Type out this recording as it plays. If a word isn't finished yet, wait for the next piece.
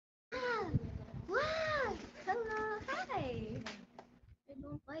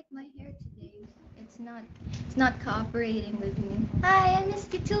like my hair today. It's not cooperating with me. Hi, I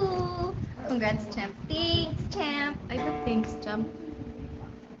missed you too. Congrats, champ. Thanks, champ. I got thanks, champ.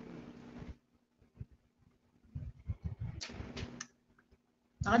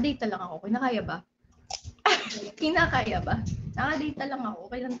 Nakadata lang ako. Kinakaya ba? Kinakaya ba? Nakadata lang ako.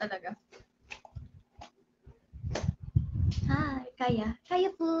 Okay lang talaga. Hi, kaya.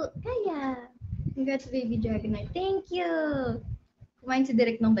 Kaya po. Kaya. Congrats, baby Dragonite. Thank you. Kumain si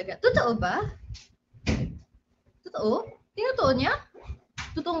Direk ng daga. Totoo ba? Totoo? Tinotoo niya?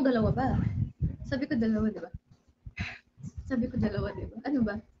 Totoong dalawa ba? Sabi ko dalawa, di ba? Sabi ko dalawa, di ba? Ano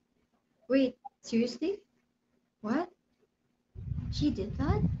ba? Wait, seriously? What? She did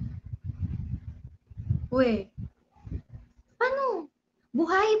that? Wait. Paano?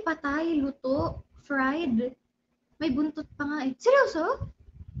 Buhay, patay, luto, fried. May buntot pa nga eh. Seryoso?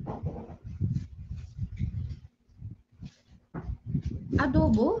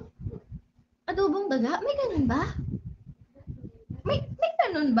 Adobo? Adobong daga? May ganun ba? May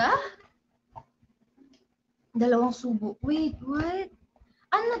ganun ba? Dalawang subo. Wait, what?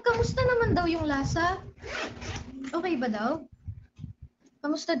 Ano, kamusta naman daw yung lasa? Okay ba daw?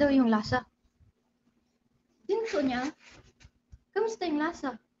 Kamusta daw yung lasa? Tinso niya? Kamusta yung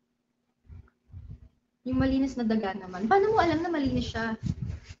lasa? Yung malinis na daga naman. Paano mo alam na malinis siya?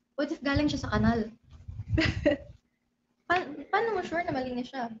 What if galing siya sa kanal? Paano mo sure na malinis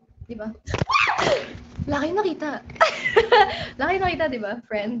siya? Diba? Laki nakita. Laki nakita, diba?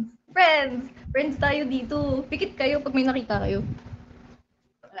 Friends. Friends tayo dito. Pikit kayo pag may nakita kayo.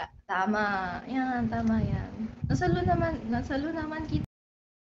 Wala. Tama. Yan, tama yan. Nasalo naman kita.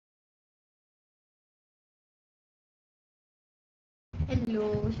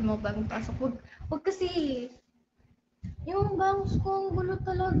 Hello, si mga bagong pasok. Wag kasi. Yung bangs ko, ang gulo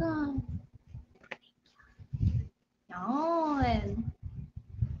talaga. Yan.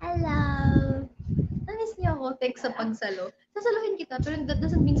 Hello. Namiss niyo ako. Text sa pagsalo. Sasaluhin kita, pero that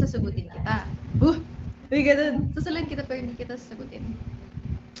doesn't mean sasagutin kita. Uy, ganun. Sasaluhin kita, pero hindi kita sasagutin.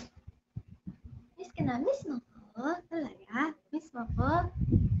 Miss ka na? Miss mo ko? Talaga? Miss mo ko?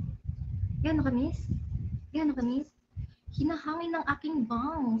 Gano'n ka, miss? Gano'n ka, miss? Hinahangin ng aking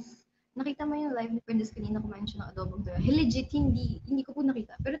bangs. Nakita mo yung live ni Frances kanina kumain siya ng adobong daga. Legit, hindi ko po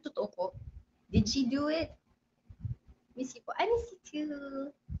nakita. Pero totoo po. Did she do it? Miss you po. I miss you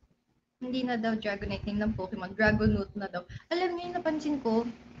too. Hindi na daw Dragonite name ng Pokemon. Dragonote na daw. Alam niyo yung napansin ko?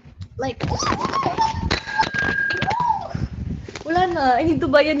 Like, wala na. I need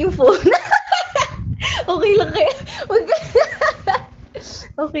to buy a new phone. Okay lang kaya.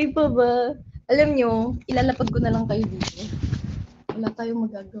 Okay pa ba? Alam niyo, ilalapag ko na lang kayo dito. Wala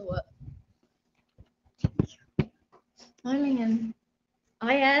tayong magagawa. Okay lang yan.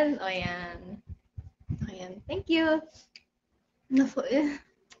 Okay yan? Okay yan. Okay yan. Thank you.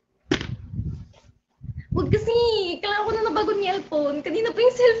 Huwag kasi. Kailangan ko na nabago ni cellphone. Kanina pa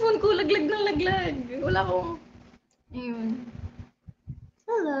yung cellphone ko. Laglag ng laglag. Wala akong... Ayun.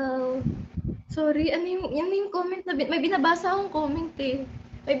 Hello. Sorry. Ano yung comment na... May binabasa akong comment eh.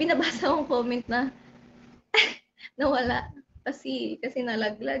 May binabasa akong comment na... nawala. Kasi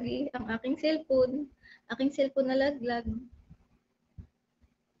nalaglag eh. Ang aking cellphone. Aking cellphone nalaglag.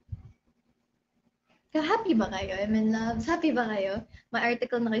 Happy ba kayo, MN Loves? Happy ba kayo? May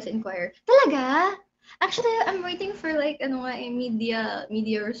article na kayo sa Inquirer. Talaga? Actually, I'm waiting for like,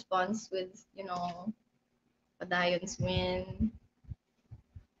 media response with, Padayon's win.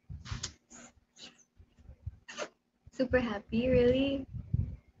 Super happy, really?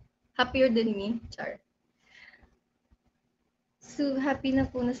 Happier than me? Char. So, happy na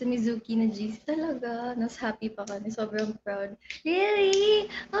po na sa Mizuki na GC. Talaga, nas happy pa kami. Sobrang proud. Really?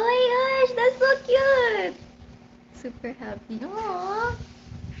 Oh my gosh, that's so cute! Super happy. Aww!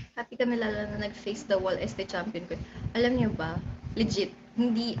 Happy kami lalo na nag-face the wall este champion ko. Alam niyo ba, legit,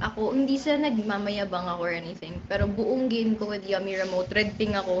 hindi siya nagmamayabang ako or anything. Pero buong game ko with Yummy Remote, red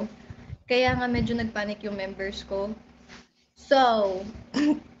ping ako. Kaya nga medyo nagpanic yung members ko. So,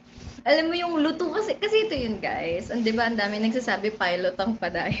 alam mo yung luto kasi ito yun guys. Di ba ang dami nagsasabi pilot ang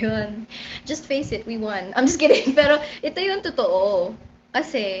padayon. Just face it, we won. I'm just kidding. Pero ito yung totoo.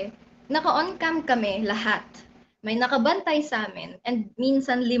 Kasi naka-on cam kami lahat. May nakabantay sa amin and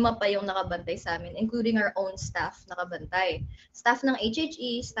minsan 5 pa yung nakabantay sa amin including our own staff nakabantay. Staff ng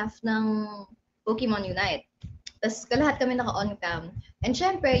HHE, staff ng Pokemon Unite. Tapos lahat kami naka-on cam. And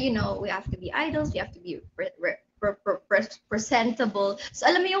syempre, we have to be idols, we have to be presentable. So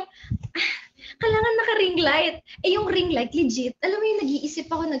alam mo yung kailangan naka-ring light. Yung ring light legit. Alam mo yung nag-iisip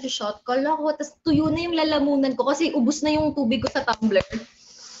ako, nag-shot call ako, tapos tuyo na yung lalamunan ko kasi ubos na yung tubig ko sa tumbler.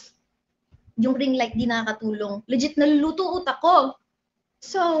 Yung ring light di nakakatulong. Legit naluluto utak ko.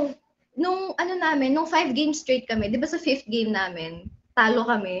 So, nung 5 games straight kami, 'di ba sa 5th game namin, talo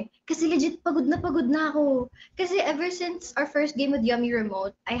kami. Kasi legit pagod na ako. Kasi ever since our first game with Yummy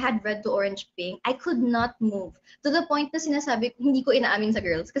Remote, I had red to orange pink. I could not move. To the point na sinasabi, hindi ko inaamin sa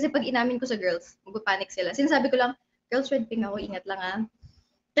girls. Kasi pag inamin ko sa girls, magpapanic sila. Sinasabi ko lang, girls, red pink ako, ingat lang ah.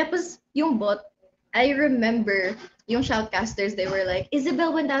 Tapos, yung bot, I remember yung shoutcasters, they were like,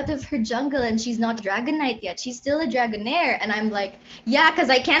 Yzabel went out of her jungle and she's not Dragonite yet. She's still a Dragonair. And I'm like, yeah, because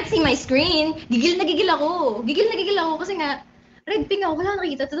I can't see my screen. Gigil na gigil ako. Gigil na gigil ako kasi nga, red ping ako. Wala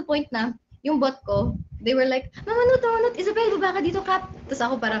nakikita to the point na, yung bot ko, they were like, Mamanot, Yzabel, baba ka dito, Cap. Tapos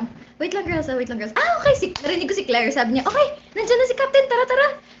ako parang, wait lang girls. Okay, narinig ko si Claire. Sabi niya, okay, nandiyan na si Captain,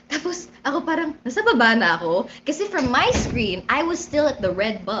 tara. Tapos ako parang, nasa baba na ako. Kasi from my screen, I was still at the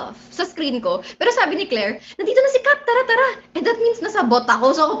red buff sa screen ko. Pero sabi ni Claire, nandito na si Cap, tara. And that means nasa bot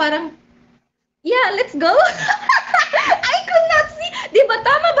ako. So ako parang, yeah, let's go. I could not see. Di ba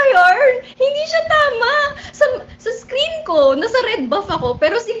tama ba yun? Hindi siya tama. Sa screen ko, nasa red buff ako.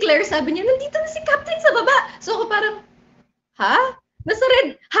 Pero si Claire sabi niya, nandito na si Captain sa baba. So ako parang, ha? Nasa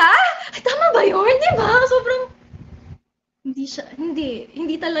red, ha? Tama ba yun? Di ba? Sobrang,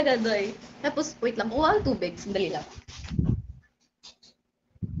 hindi talaga, Doy. Tapos, wait lang, kuha ang tubig. Sandali lang.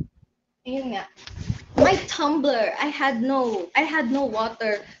 Ayun nga. My tumbler, I had no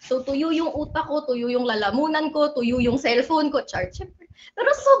water. So, tuyo yung utak ko, tuyo yung lalamunan ko, tuyo yung cellphone ko, syempre. Pero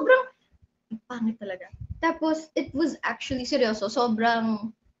sobrang, pangit talaga. Tapos, it was actually, seryoso, sobrang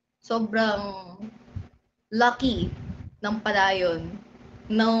lucky ng padayon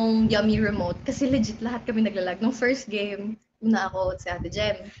ng Yummy Remote. Kasi legit lahat kami naglalag. Nung first game, una ako si Ate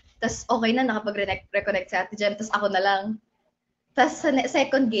Jem. Tapos okay na, nakapag-reconnect si Ate Jem. Tapos ako na lang. Tapos sa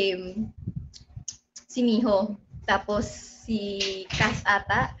second game, si Miho. Tapos si Cass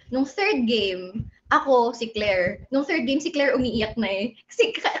ata. Nung third game, ako, si Claire. Nung third game, si Claire umiiyak na eh.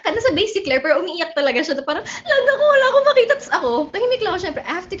 Kasi nasa base si Claire, pero umiiyak talaga siya. Parang, wala akong makita. Tapos ako, tahimik lang ako syempre.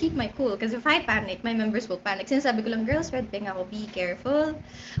 I have to keep my cool. Because if I panic, my members will panic. Sinasabi ko lang, girls, red ping ako. Be careful.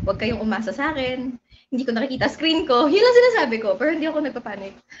 Huwag kayong umasa sa akin. Hindi ko nakikita screen ko. Yun lang sinasabi ko. Pero hindi ako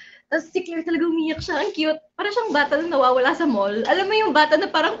nagpapanik. Tapos si Claire talaga umiyak siya. Ang cute. Parang siyang bata na nawawala sa mall. Alam mo yung bata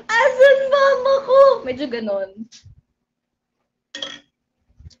na parang, asan mama ko? Medyo ganon.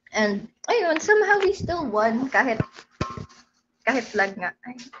 And, ayun, somehow we still won kahit lag nga.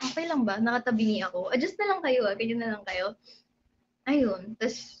 Ay, okay lang ba? Nakatabingi ako. Adjust na lang kayo, ganyan na lang kayo. Ayun,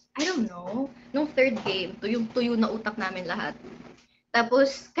 tas, I don't know, nung third game, tuyo na utak namin lahat.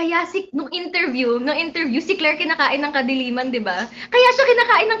 Tapos, kaya nung interview, si Claire kinakain ng kadiliman, di ba? Kaya siya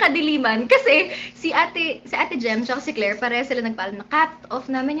kinakain ng kadiliman kasi si Ate Jem tsaka si Claire, pareha sila nagpaalam na, cut off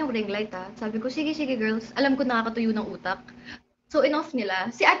namin yung ring light ha. Sabi ko, sige girls, alam ko nakakatuyo ng utak. So, in-off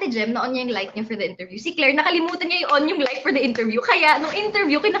nila. Si Ate Jem, na-on niya yung light niya for the interview. Si Claire, nakalimutan niya i-on yung light for the interview. Kaya, nung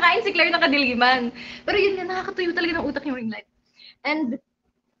interview, kinakain si Claire ng kadiliman. Pero yun nga, nakakatuyo talaga ng utak yung ring light. And,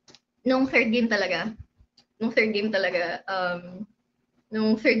 nung third game talaga, di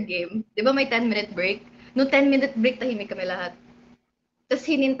ba may 10-minute break? Nung 10-minute break, tahimik kami lahat. Tapos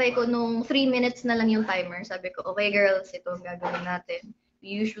hinintay ko nung 3 minutes na lang yung timer. Sabi ko, okay girls, ito ang gagawin natin.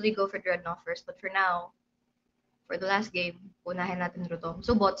 We usually go for Dreadnought first, but for now, for the last game, unahin natin Rotom.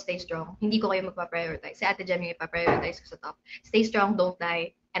 So bot, stay strong. Hindi ko kayo magpa-prioritize. Si Ate Jem yung ipa-prioritize ko sa top. Stay strong, don't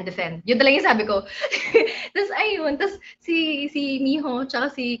die, and defend. Yun talaga yung sabi ko. Tapos ayun, tapos si Miho,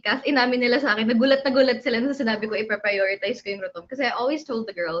 tsaka si Cass, inamin nila sa akin, nagulat sila na sinabi ko ipa-prioritize ko yung Rotom. Kasi I always told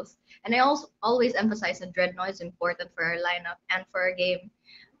the girls, and I also always emphasize that Dreadnought is important for our lineup and for our game.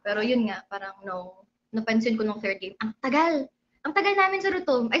 Pero yun nga, parang no, napansin ko nung third game, ang tagal namin sa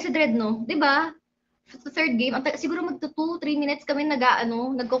Rotom, ay sa Dreadnought, di ba? Sa third game, siguro magto 2-3 minutes kami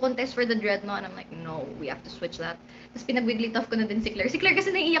nagko-contest for the Dreadnought. And I'm like, no, we have to switch that. Tapos pinag-wiggly tough ko na din si Claire. Si Claire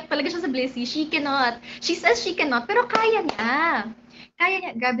kasi naiiyak talaga siya sa Blissey. She cannot. She says she cannot, pero kaya niya.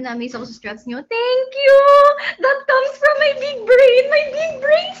 Grabe na amaze ako sa strats niyo. Thank you! That comes from my big brain. My big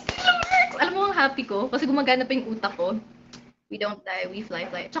brain still works. Alam mo, ang happy ko. Kasi gumagana pa yung utak ko. We don't die, we fly.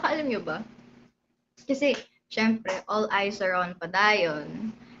 Tsaka alam niyo ba? Kasi, syempre, all eyes are on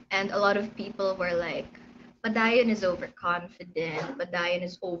Padayon. And a lot of people were like, Padayon is overconfident, Padayon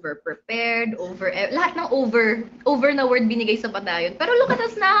is over-prepared, lahat ng over na word binigay sa Padayon. Pero look at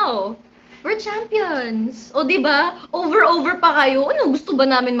us now. We're champions. O diba? Over pa kayo. Ano, gusto ba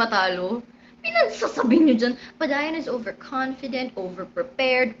namin matalo? Pinagsasabi nyo dyan, Padayon is overconfident,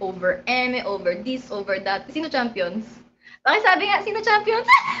 over-prepared, over-eme, over this, over that. Sino champions? Bakit sabi nga, sino champions?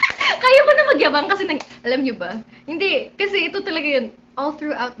 Kaya ko na magyabang kasi alam nyo ba? Hindi, kasi ito talaga yun. All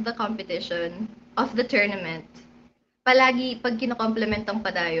throughout the competition of the tournament, palagi pag kino-compliment ang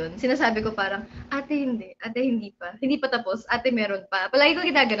padayon, sinasabi ko parang, ate hindi pa tapos, ate meron pa. Palagi ko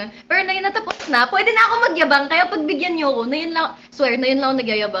ginaganon. Pero na yun natapos na, pwede na ako magyabang, kaya pagbigyan niyo ako, na yun lang, swear, na yun lang ako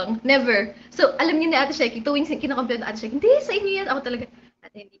nagyayabang. Never. So, alam niyo ni Ate Sheki, tuwing kino-compliment Ate Sheki, hindi, sa inyo yan. Ako talaga,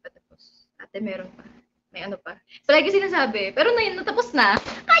 ate hindi pa tapos. Ate meron pa. May ano pa. Palagi sinasabi, pero na yun natapos na,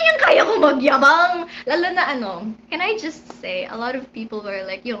 kayang-kaya ko magyabang. Lalo na can I just say, a lot of people were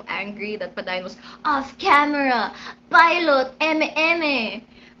like, angry that Padayon was off camera, pilot, eme.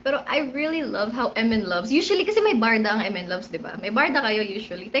 Pero I really love how MN loves. Usually, kasi may barda ang MN loves, di ba? May barda kayo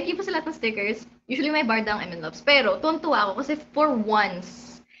usually. Thank you po sa lahat ng stickers. Usually may barda ang MN loves. Pero, tuwan-tuwa ako kasi for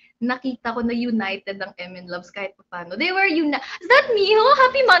once, nakita ko na united ang MN loves kahit paano. They were united. Is that me? Oh,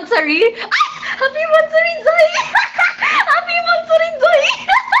 happy Mansari! Ah! Happy Mansari Zoe! Happy Mansari Zoe!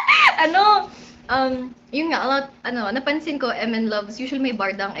 Yun nga, napansin ko, MN loves, usually may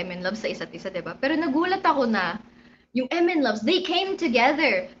barda ang MN loves sa isa't isa, diba? Pero nagulat ako na, yung MN loves, they came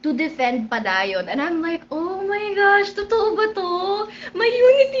together to defend Padayon. And I'm like, oh my gosh, totoo ba to? May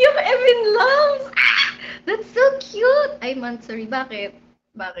unity ang MN loves! Ah! That's so cute! Ay, Mansari, bakit?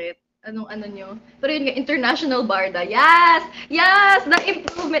 Bakit? Anong nyo? Pero yun nga, international barda. Yes! Yes!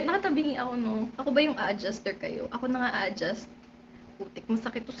 Na-improvement. Nakatabingi ako, no? Ako ba yung adjuster kayo? Ako na nga adjust. Putik,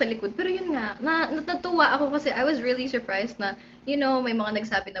 masakit to sa likod. Pero yun nga, natutuwa ako kasi I was really surprised na, may mga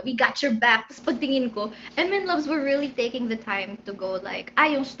nagsabi na, we got your back. Tapos pagtingin ko, MN Loves were really taking the time to go like,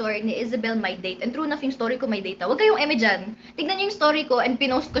 yung story ni Yzabel, my date. And true enough, yung story ko, may date. Huwag kayong eme dyan. Tignan nyo yung story ko and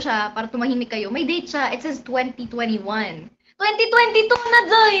pinost ko siya para tumahimik kayo. May date siya. It says 2021. 2022 na,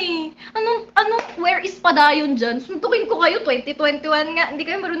 Joy! Where is Padayon dyan? Suntukin ko kayo, 2021 nga. Hindi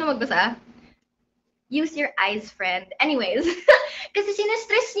kayo marunong magbasa? Use your eyes, friend. Anyways, kasi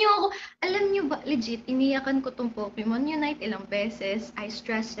sinestress nyo ako. Alam nyo ba, legit, iniyakan ko tong Pokemon Unite ilang beses. I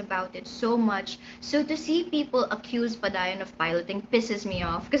stressed about it so much. So to see people accuse Padayon of piloting pisses me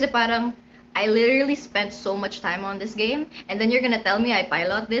off. Kasi parang, I literally spent so much time on this game, and then you're gonna tell me I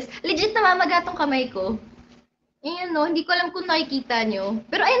pilot this? Legit, namamaga tong kamay ko. Ayan, no, hindi ko alam kung nakikita nyo.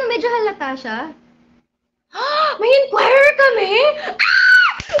 Pero ayun, medyo halata siya. May inquirer kami?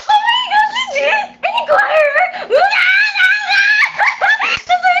 Oh my gosh, legit! An inquirer!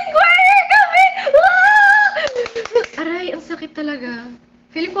 Nasa inquirer kami! Aray, ang sakit talaga.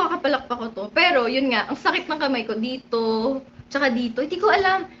 Feeling ko kakapalakpak ko to. Pero, yun nga, ang sakit ng kamay ko dito, tsaka dito. Hindi ko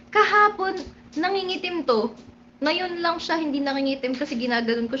alam, kahapon, nangingitim to. Ngayon lang siya hindi nangingitim kasi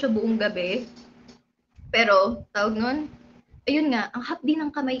ginaganon ko siya buong gabi. Pero, tawag nun, ayun nga, ang hapdi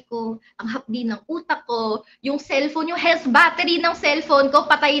ng kamay ko, ang hapdi ng utak ko, yung cellphone, yung health battery ng cellphone ko,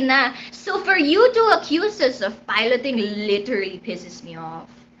 patay na. So for you to accuse us of piloting literally pisses me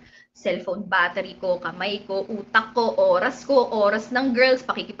off. Cellphone battery ko, kamay ko, utak ko, oras ng girls,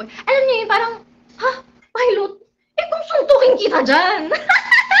 pakikipag... Alam niyo yun, parang, pilot? Kung suntukin kita dyan!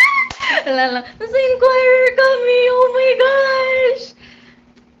 Wala lang, nasa inquirer kami, oh my gosh!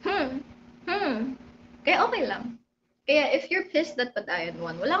 Kaya okay lang. Kaya if you're pissed that Padayon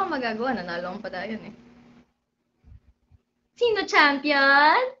won, wala kang magagawa, nanalo ang Padayon eh. Sino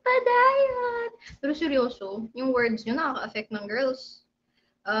champion? Padayon! Pero seryoso, yung words nyo nakaka-affect ng girls.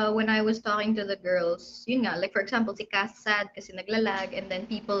 When I was talking to the girls, yun nga, like for example, si Cass sad kasi naglalag and then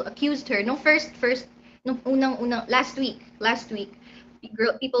people accused her nung nung last week,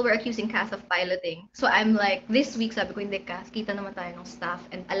 people were accusing Cass of piloting. So I'm like, this week sabi ko, hindi Cass, kita naman tayo ng staff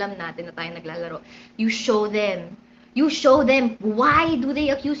and alam natin na tayo naglalaro. You show them why do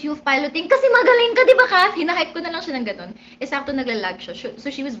they accuse you of piloting? Kasi magaling ka, di ba Cass? Hinahype ko na lang siya ng ganun. Sakto naglalag siya. So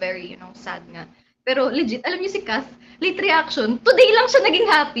she was very, sad nga. Pero legit, alam niyo si Cass, late reaction, today lang siya naging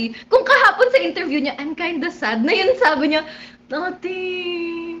happy. Kung kahapon sa interview niya, I'm kinda sad. Na yun sabi niya, Ate,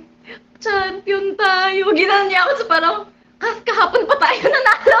 champion tayo. Ginawa niya ako sa parang, kahapon pa tayo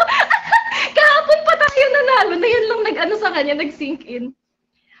nanalo. Kahapon pa tayo nanalo. Na yun lang nag-ano sa kanya, nag-sink in.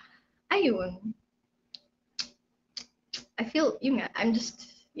 Ayun. I feel, yun nga, I'm just,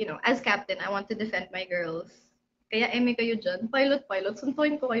 as captain, I want to defend my girls. Kaya eme kayo dyan. Pilot,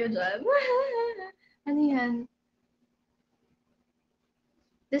 suntuin ko kayo dyan. Ano yan?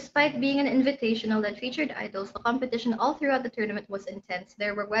 Despite being an invitational that featured idols, the competition all throughout the tournament was intense.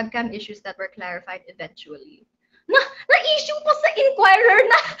 There were webcam issues that were clarified eventually. Na-issue pa sa inquirer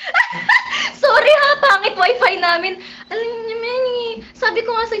na. Sorry ha, pangit wifi namin. Alam niyo, sabi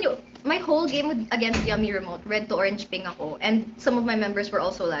ko nga sa inyo, my whole game against Yummy Remote, red to orange ping ako, and some of my members were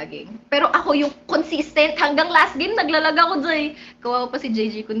also lagging. Pero ako yung consistent, hanggang last game, naglalag ako dyan. Kawawa pa si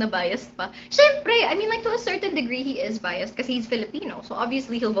JJ kung na-biased pa. Syempre, I mean, like, to a certain degree, he is biased kasi he's Filipino. So,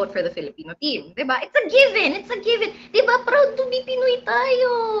 obviously, he'll vote for the Filipino team. Diba? It's a given! It's a given! Diba? Proud to be Pinoy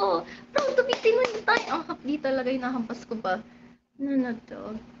tayo! Proud to be Pinoy tayo! Ang hapdi talaga, hinahampas ko pa. Ano na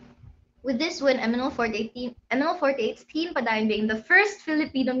to? With this win, MNL48's Team Padayon being the first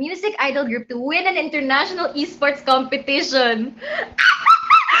Filipino music idol group to win an international esports competition.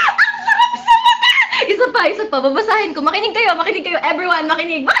 Isa pa. Babasahin ko. Makinig kayo. Everyone,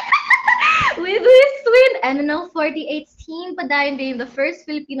 makinig. With this win, MNL48's Team Padayon being the first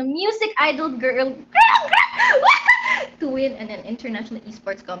Filipino music idol girl to win an international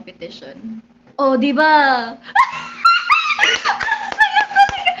esports competition. Oh, di ba?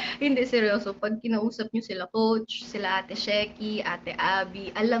 Hindi, seryoso. Pag kinausap nyo sila coach, sila ate Sheki, ate Abby,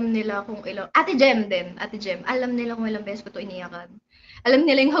 alam nila kung ilang... Ate Jem din, ate Jem. Alam nila kung ilang beses ko to iniyakan. Alam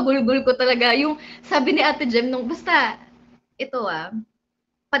nila yung habul-bul ko talaga. Yung sabi ni ate Jem nung, basta, ito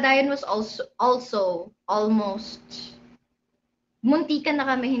Padayon was also almost... Muntikan na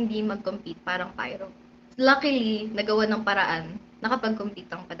kami hindi mag-compete, parang pyro. Luckily, nagawa ng paraan, nakapag-compete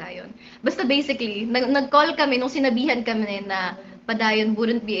ang Padayon. Basta basically, nag-call kami nung sinabihan kami na Padayon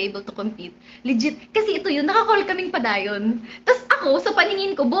wouldn't be able to compete. Legit, kasi ito yun, nakakall kaming Padayon. Tapos ako, sa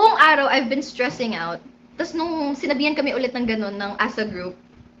paningin ko, buong araw, I've been stressing out. Tapos nung sinabihan kami ulit ng ganun, ng as a group,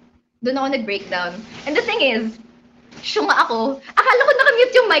 doon ako nag-breakdown. And the thing is, syunga ako, akala ko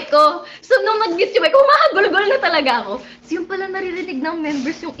nakamute yung mic ko. So, nung nag-mute yung mic ko, humahagulgol na talaga ako. So, yung pala naririnig ng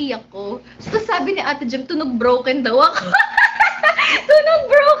members yung iyak ko. So, sabi ni Ate Jem, tunog broken daw ako.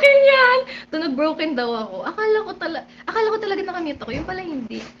 Tunog broken daw ako. Akala ko talaga nakamute ako. Yung pala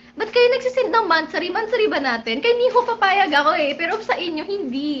hindi. Ba't kayo nagsisend ng mansari ba natin? Kay Niho papayag ako pero sa inyo,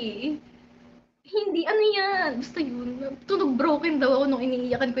 hindi. Hindi, ano yan? Basta yun. Tunog broken daw ako nung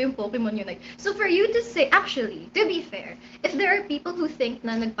iniiyakan ko yung Pokemon Unite. So for you to say, actually, to be fair, if there are people who think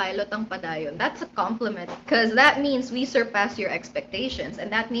na nagpilot ang Padayon, that's a compliment. Because that means we surpass your expectations. And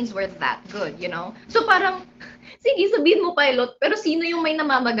that means we're that good, you know? So parang, sige, sabihin mo pilot, pero sino yung may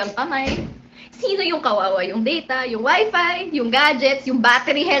namamagang kamay? Sino yung kawawa? Yung data, yung wifi, yung gadgets, yung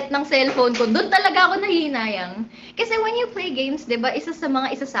battery health ng cellphone ko. Doon talaga ako nahihinayang. Kasi when you play games, di ba, isa sa mga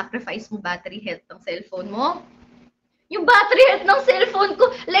isa-sacrifice mo battery health ng cellphone mo. Yung battery health ng cellphone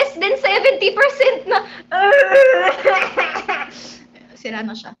ko, less than 70% na. Sira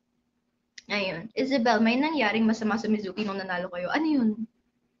na siya. Ayun. Yzabel, may nangyaring masama sa Mizuki nung nanalo kayo. Ano yun?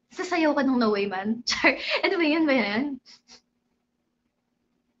 Sasayaw ka nung no-way man? Char, ano ba yan?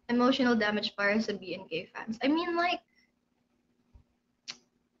 Emotional damage para sa BNK fans. I mean, like,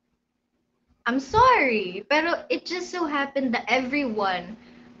 I'm sorry, pero it just so happened that everyone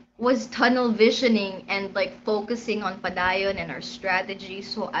was tunnel visioning and like focusing on Padayon and our strategy.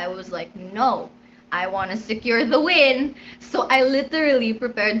 So I was like, no, I want to secure the win. So I literally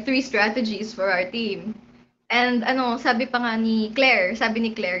prepared 3 strategies for our team. And sabi ni Claire,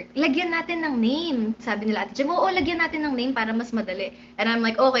 lagyan natin ng name. Sabi nila, Ate Jem, oo, lagyan natin ng name para mas madali. And I'm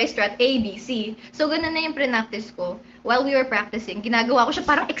like, okay, strat A, B, C. So, ganun na yung pre-practice ko. While we were practicing, ginagawa ko siya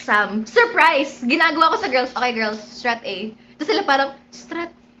parang exam. Surprise! Ginagawa ko sa girls, okay girls, strat A. Tapos sila parang,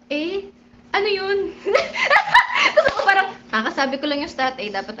 strat A? Ano yun? Tapos ako parang, kakasabi ko lang yung strat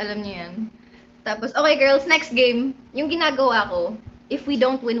A, dapat alam niyo yan. Tapos, okay girls, next game, yung ginagawa ko, if we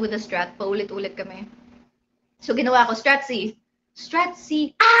don't win with a strat, paulit-ulit kami. So, ginawa ko, Strat C.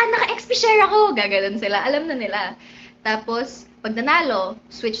 Naka-XP share ako! Gagalan sila. Alam na nila. Tapos, pag nanalo,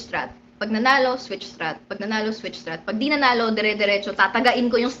 switch strat. Pag nanalo, switch strat. Pag nanalo, switch strat. Pag di nanalo, dire-diretso,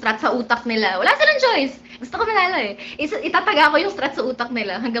 tatagain ko yung strat sa utak nila. Wala silang choice! Gusto ko manalo eh. Itataga ko yung strat sa utak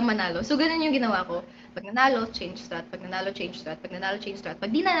nila hanggang manalo. So, ganun yung ginawa ko. Pag nanalo, change strat. Pag nanalo, change strat. Pag nanalo, change strat.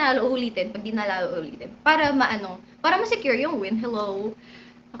 Pag di nanalo, ulitin. Pag di nanalo, ulitin. Para para ma-secure yung win. Hello!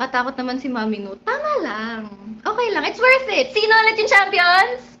 Nakatakot naman si Mami No. Tama lang. Okay lang. It's worth it. Sino ulit yung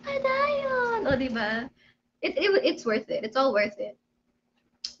champions? Padayon. O, diba? It's worth it. It's all worth it.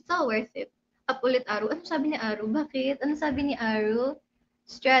 It's all worth it. Up ulit, Aru. Ano sabi ni Aru? Bakit? Ano sabi ni Aru?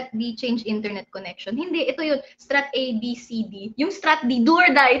 Strat B, change internet connection. Hindi, ito yun. Strat A, B, C, D. Yung Strat D, do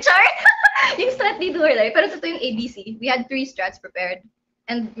or die. Char! Yung Strat D, do or die. Pero ito yung A, B, C. We had 3 strats prepared.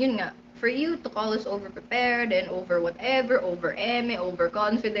 And yun nga, for you to call us over-prepared and over whatever, over-eme,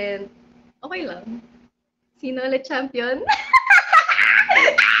 over-confident, okay lang. Sino ulit champion?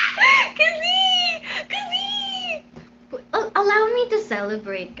 Kasi! Allow me to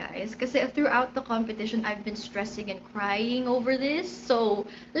celebrate, guys. Kasi throughout the competition, I've been stressing and crying over this. So,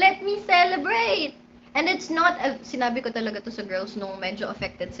 let me celebrate! And it's not, sinabi ko talaga to sa girls nung medyo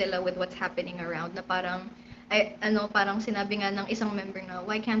affected sila with what's happening around, na parang, parang sinabi nga ng isang member na,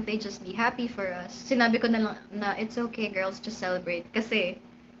 why can't they just be happy for us? Sinabi ko na lang na, it's okay girls, just celebrate. Kasi,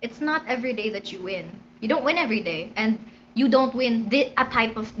 it's not every day that you win. You don't win every day. And you don't win this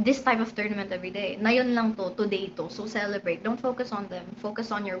type of tournament every day. Na yun lang to, today to. So celebrate. Don't focus on them.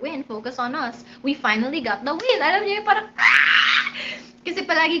 Focus on your win. Focus on us. We finally got the win. Alam niyo, parang, kasi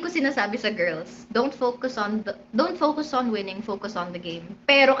palagi ko sinasabi sa girls, don't focus on winning, focus on the game.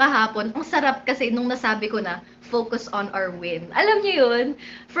 Pero kahapon, ang sarap kasi nung nasabi ko na, focus on our win. Alam niyo yun?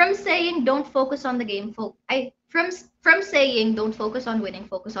 From saying don't focus on the game, from saying don't focus on winning,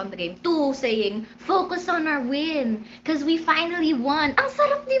 focus on the game, to saying focus on our win because we finally won. Ang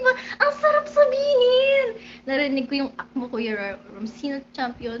sarap, di ba? Ang sarap sabihin. Narinig ko yung akmo ko yung sino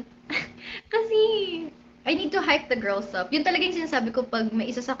champion. Kasi I need to hype the girls up. Yun talaga yung sinasabi ko pag may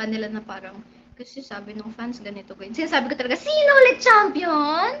isa sa kanila na parang, kasi sabi ng fans ganito ko. Sinasabi ko talaga, sino ulit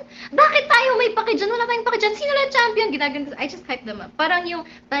champion? Bakit tayo may paki dyan? Wala tayong paki dyan. Sino ulit champion? Ginagano ko. I just hype them up. Parang yung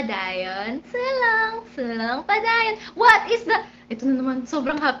padayon, sulang, padayon. What is the... Ito na naman,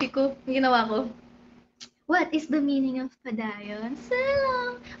 sobrang happy ko. Ginawa ko. What is the meaning of padayon?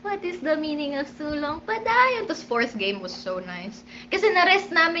 Sulong. What is the meaning of sulong? Padayon. Tapos fourth game was so nice. Kasi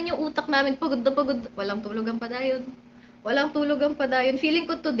na-rest namin yung utak namin. Pagod na pagod. Walang tulog ang padayon. Walang tulog ang padayon. Feeling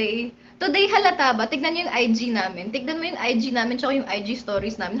ko today halata ba? Tignan niyo yung IG namin. Tignan mo yung IG namin tsaka yung IG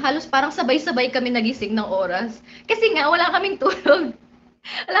stories namin. Halos parang sabay-sabay kami nagising ng oras. Kasi nga, wala kaming tulog.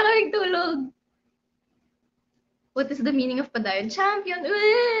 Wala kaming tulog. What is the meaning of padayon? Champion!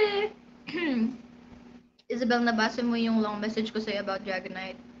 Yzabel, nabasa mo yung long message ko sa'yo about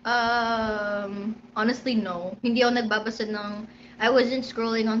Dragonite? Honestly, no. Hindi ako nagbabasa ng... I wasn't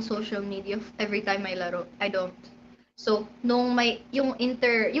scrolling on social media every time I laro. I don't. So, nung may... Yung 5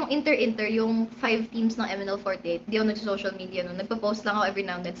 teams ng MNL48, hindi ako nag-social media nun. Nagpa-post lang ako every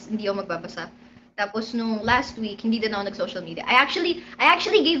now and then, hindi ako magbabasa. Tapos, nung last week, hindi din ako nag-social media. I actually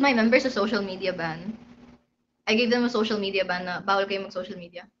gave my members a social media ban. I gave them a social media ban na bawal kayo mag-social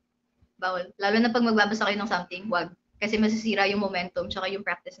media. Bawal. Lalo na pag magbabasa kayo ng something, wag. Kasi masisira yung momentum tsaka yung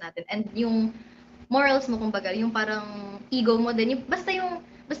practice natin. And yung morals mo, kumbaga, yung parang ego mo din. Basta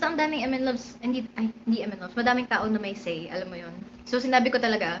ang daming MNLoves, hindi MNLoves, madaming tao na may say, alam mo yun. So, sinabi ko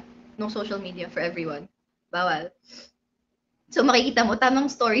talaga, no social media for everyone. Bawal. So, makikita mo, tamang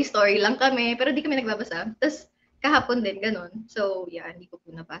story lang kami, pero di kami nagbabasa. Tapos, kahapon din, ganun. So, yeah, hindi ko po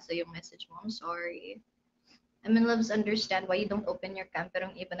nabasa yung message mo. I'm sorry. MNLoves understand why you don't open your cam pero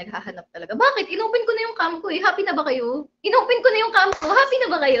ang iba naghahanap talaga. Bakit? Inopen ko na yung cam ko eh. Happy na ba kayo? Inopen ko na yung cam ko. Happy na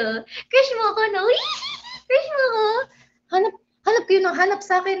ba kayo? Crush mo ako, no? Crush mo ako? Hanap kayo ng hanap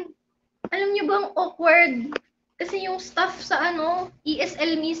sa akin. Alam niyo bang awkward? Kasi yung stuff sa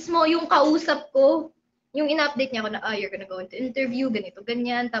ESL mismo, yung kausap ko, yung in-update niya ako na, you're gonna go into interview, ganito,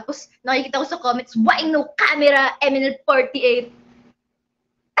 ganyan. Tapos, nakikita ko sa comments, why no camera, MNL48?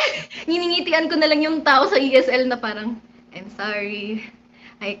 Niningitian ko na lang yung tao sa ESL na parang, I'm sorry.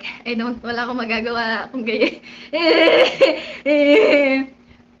 Wala akong magagawa kung ganyan.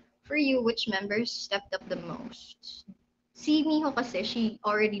 For you, which members stepped up the most? Si Miho kasi, she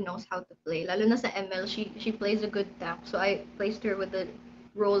already knows how to play. Lalo na sa ML, she plays a good tank. So I placed her with the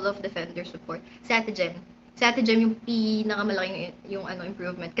role of defender support. Si Ate Jem. Si Ate Jem yung pinakamalaking yung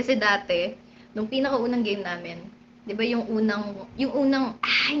improvement. Kasi dati, nung pinakaunang game namin, 'di ba yung unang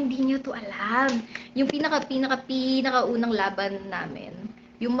hindi niyo to alam. Yung pinakaunang laban namin.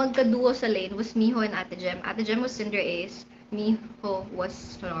 Yung magka-duo sa lane was Miho and Ate Jem. Ate Jem was Cinder Ace, Miho was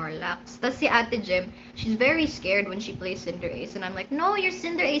Snorlax. Tapos si Ate Jem, she's very scared when she plays Cinder Ace. And I'm like, no, you're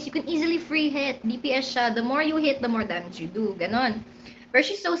Cinder Ace. You can easily free hit. DPS siya. The more you hit, the more damage you do. Ganon. But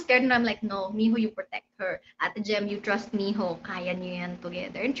she's so scared and I'm like, no, Miho, you protect her. Ate Jem, you trust Miho. Kaya niyo yan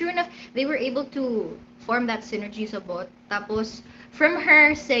together. And true enough, they were able to form that synergy sa bot. Tapos, from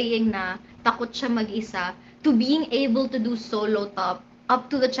her saying na takot siya mag-isa, to being able to do solo top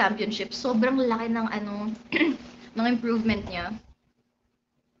up to the championship, sobrang laki ng ng improvement niya.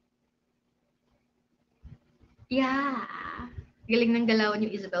 Yeah. Galing ng galawan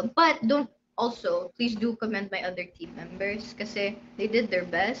yung Yzabel. But please do commend my other team members kasi they did their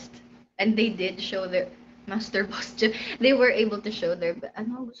best and they did show their Master Boss Jem. They were able to show their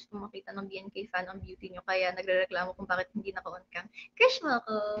gusto makita ng BNK fan ang beauty nyo kaya nagrereklamo kung bakit hindi naka-on cam. Crush mo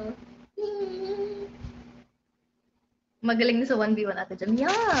ako. Magaling na sa 1v1 Ate Jem.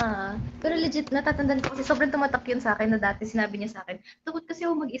 Yeah. Pero legit, natatandaan ko kasi sobrang tumatak yun sa akin na dati sinabi niya sa akin, takot kasi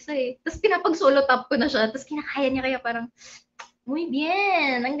ako mag-isa eh. Tapos pinapag-solo top ko na siya. Tapos kinakaya niya kaya parang, muy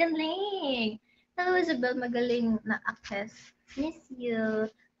bien, ang galing. Hello Yzabel, magaling na access. Miss you.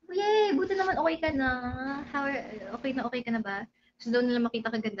 Yay! Buti naman okay ka na. Okay ka na ba? Gusto daw nila makita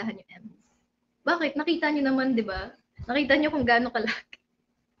kagandahan yung M's. Bakit? Nakita nyo naman, di ba? Nakita nyo kung gaano kalaki.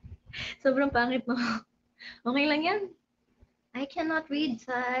 Sobrang pangit mo. Okay lang yan. I cannot read,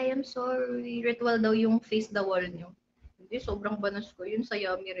 Sai. I'm sorry. Ritual daw yung face the wall nyo. Hindi, sobrang banas ko yun sa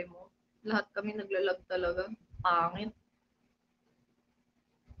Yummy Remote. Lahat kami naglalag talaga. Pangit.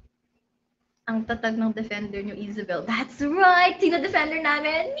 Ang tatag ng defender nyo, Yzabel. That's right! Sino defender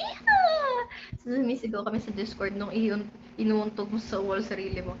namin? Yeah! So, sumisigaw kami sa Discord nung inuuntog mo sa wall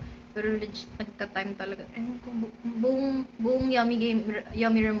sarili mo. Pero legit, nagka-time talaga. Buong Yummy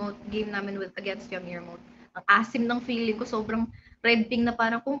Remote game namin against Yummy Remote. Ang asim ng feeling ko, sobrang red ping na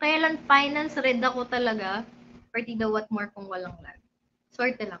parang kung kailan finance red ako talaga, partida what more kung walang lag.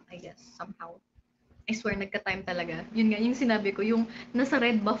 Swerte lang, I guess, somehow. I swear, nagka-time talaga. Yun nga, yung sinabi ko, yung nasa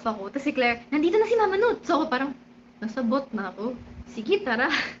red buff ako. Tapos si Claire, nandito na si Mama Nut. So ako parang, nasa bot na ako. Sige,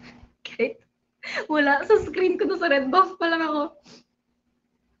 tara. Kahit wala sa screen ko, nasa red buff pa lang ako.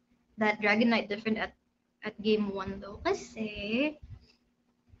 That Dragon Knight different at game 1 though. Kasi,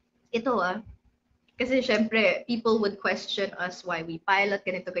 ito kasi syempre, people would question us why we pilot,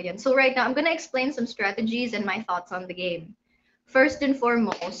 ganito, ganyan. So right now, I'm gonna explain some strategies and my thoughts on the game. First and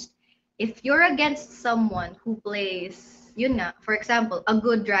foremost, if you're against someone who plays, yun nga, for example, a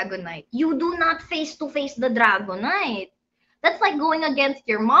good Dragon Knight, you do not face-to-face the Dragon Knight. That's like going against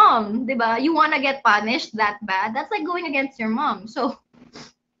your mom, diba? You wanna get punished that bad? That's like going against your mom. So,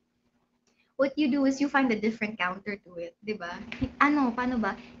 what you do is you find a different counter to it, diba? Paano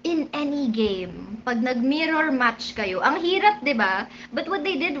ba? In any game, pag nag-mirror match kayo, ang hirap, diba? But what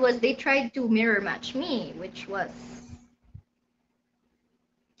they did was they tried to mirror match me, which was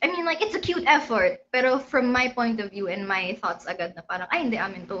I mean, like, it's a cute effort. Pero from my point of view and my thoughts agad na parang, ay, hindi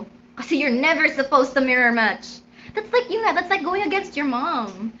amin to. Kasi you're never supposed to mirror match. That's like, that's like going against your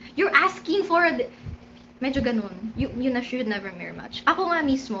mom. You're asking for medyo ganun. You should never mirror match. Ako nga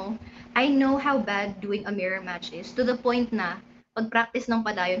mismo, I know how bad doing a mirror match is to the point na, pag practice ng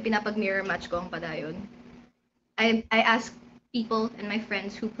padayon, pinapag-mirror match ko ang padayon. I ask people and my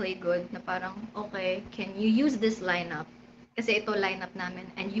friends who play good na parang, okay, can you use this lineup? Kasi ito lineup namin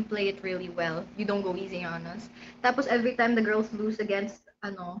and you play it really well. You don't go easy on us. Tapos every time the girls lose against,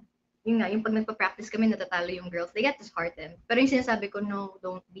 yung pag nagpa-practice kami, natatalo yung girls, they get disheartened. Pero yung sinasabi ko, no,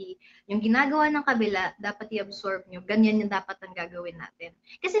 don't be. Yung ginagawa ng kabila, dapat i-absorb nyo. Ganyan yung dapat ang gagawin natin.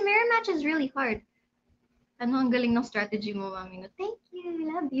 Kasi mirror match is really hard. Ang galing ng strategy mo, Mami. No? Thank you,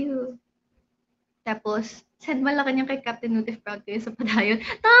 love you. Tapos, send mo lang kanyang kay Captain Nutif proud kayo sa padayon.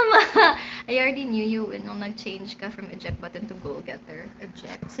 Tama! I already knew you when nung nag-change ka from eject button to goal getter.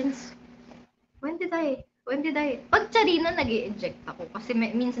 Eject. Since, when did I? Pag Charina, nag-i-eject ako. Kasi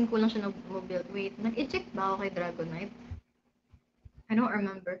minsan ko lang siya nag-build. Wait, nag-eject ba ako kay Dragon Knight? I don't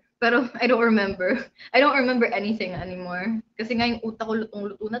remember. Pero, I don't remember. I don't remember anything anymore. Kasi nga yung utak ko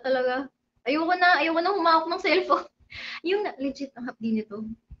lutong-luto na talaga. Ayoko na humawak ng cellphone. Yung legit ang hapdi nito.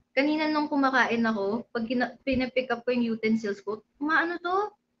 Kanina nung kumakain ako, pag pinapick up ko yung utensils ko, maano to?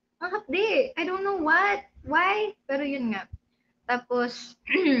 Ang hapdi. I don't know why, pero yun nga. Tapos,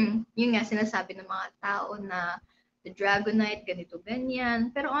 yun nga, sinasabi ng mga tao na the Dragon Knight, ganito,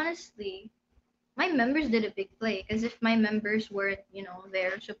 ganyan. Pero honestly, my members did a big play. Because if my members weren't,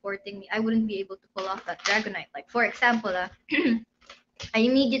 there supporting me, I wouldn't be able to pull off that Dragon Knight. Like, for example, I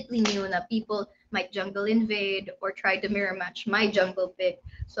immediately knew that people might jungle invade or try to mirror match my jungle pick.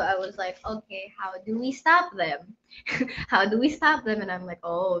 So I was like, okay, how do we stop them? How do we stop them? And I'm like,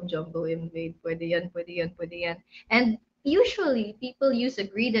 oh, jungle invade, pwede yan, pwede yan, pwede yan. And usually people use a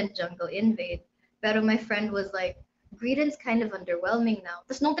Greedent jungle invade. Pero my friend was like, Greedent's kind of underwhelming now.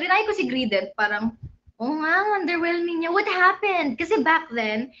 Tapos nung trinay ko si Greedent, parang, oh nga, underwhelming niya. What happened? Kasi back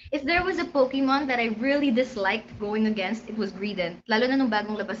then, if there was a Pokemon that I really disliked going against, it was Greedent. Lalo na nung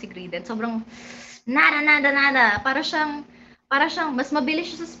bagong labas si Greedent. Sobrang nada. Para siyang, mas mabilis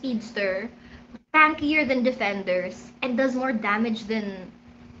siya sa Speedster, tankier than defenders, and does more damage than,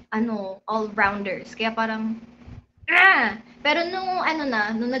 all-rounders. Kaya parang, Pero nung,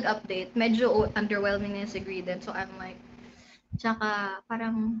 nung nag-update, medyo underwhelming na si Greedent. So I'm like, tsaka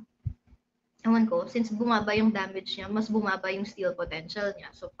parang, ewan ko, since bumaba yung damage niya, mas bumaba yung steal potential niya.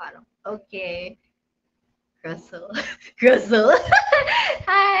 So parang, okay. Russell.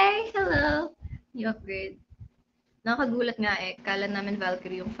 Hi! Hello! You upgrade. Nakagulat nga kala namin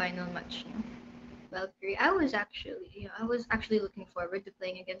Valkyrie yung final match niya. Valkyrie, I was actually looking forward to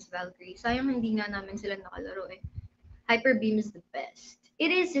playing against Valkyrie. Sayang hindi nga namin sila nakalaro Hyper Beam is the best. It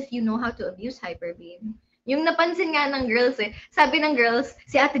is if you know how to abuse Hyper Beam. Yung napansin nga ng girls eh. Sabi ng girls,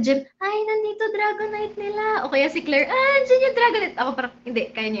 si Ate Jem, ay, nandito Dragonite nila. O kaya si Claire, dyan yung Dragonite. Ako parang, hindi,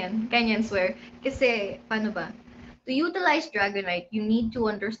 kaya niyan, swear. Kasi, paano ba? To utilize Dragonite, you need to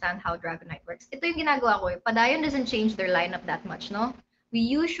understand how Dragonite works. Ito yung ginagawa ko eh. Padayon doesn't change their lineup that much, no? We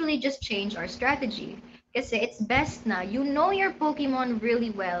usually just change our strategy. Kasi it's best na you know your Pokemon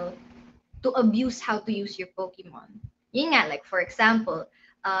really well to abuse how to use your Pokemon. Yun nga, like for example,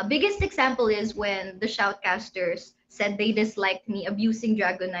 biggest example is when the Shoutcasters said they disliked me abusing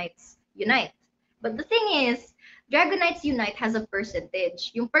Dragonite's Unite. But the thing is, Dragonite's Unite has a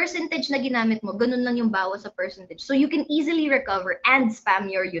percentage. Yung percentage na ginamit mo, ganun lang yung bawas sa percentage. So you can easily recover and spam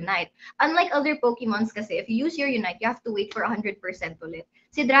your Unite. Unlike other Pokemons kasi, if you use your Unite, you have to wait for 100% ulit.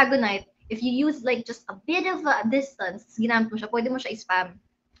 Si Dragonite, if you use like just a bit of a distance, ginamit mo siya, pwede mo siya i-spam.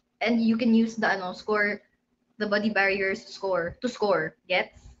 And you can use the the body barriers to score.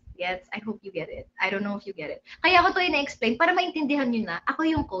 Gets? I hope you get it. I don't know if you get it. Kaya ako to ina-explain para maintindihan nyo na ako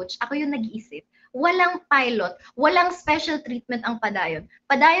yung coach, ako yung nag-iisip. Walang pilot, walang special treatment ang Padayon.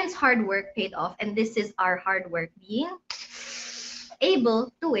 Padayon's hard work paid off, and this is our hard work being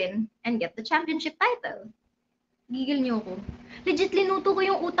able to win and get the championship title. Gigil nyo ko. Legit, linuto ko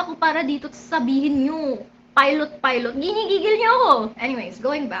yung utak ko para dito sabihin nyo. Pilot. Ginigigil niyo ako. Anyways,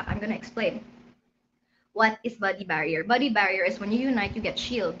 going back, I'm gonna explain. What is body barrier? Body barrier is when you unite, you get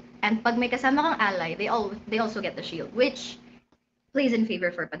shield. And pag may kasama kang ally, they also get the shield, which plays in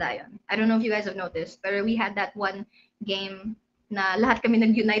favor for Padayon. I don't know if you guys have noticed, but we had that one game na lahat kami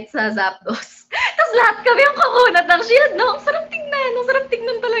nag-unite sa Zapdos. Tapos lahat kami ang kakunat ng shield, no? Ang sarap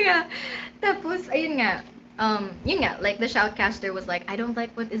tingnan talaga. Tapos, ayun nga, like the Shoutcaster was like, I don't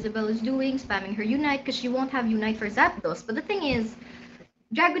like what Yzabel is doing, spamming her Unite because she won't have Unite for Zapdos. But the thing is,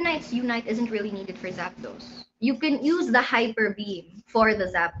 Dragonite's Unite isn't really needed for Zapdos. You can use the Hyper Beam for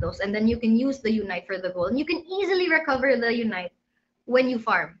the Zapdos, and then you can use the Unite for the goal, and you can easily recover the Unite when you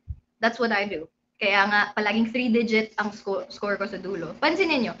farm. That's what I do. Kaya nga, palaging 3-digit ang score ko sa dulo.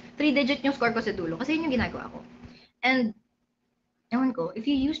 Pansinin nyo, 3-digit yung score ko sa dulo kasi yun yung ginagawa ko. And ewan ko, if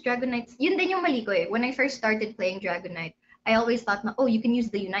you use Dragonites, yun din yung mali ko eh. When I first started playing Dragonite, I always thought na, you can use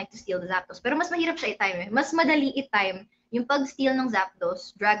the Unite to steal the Zapdos. Pero mas mahirap siya i-time eh. Mas madali i-time yung pag-steal ng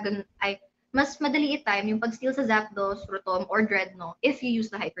Zapdos, mas madali i-time yung pag-steal sa Zapdos, Rotom, or Dreadnought if you use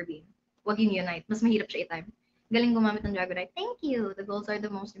the Hyper Beam. Wag yung Unite. Mas mahirap siya i-time. Galing gumamit ng Dragonite. Thank you! The goals are the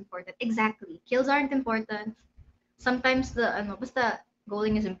most important. Exactly. Kills aren't important. Sometimes basta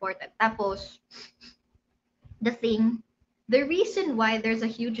goaling is important. Tapos, the reason why there's a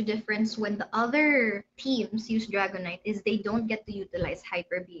huge difference when the other teams use Dragonite is they don't get to utilize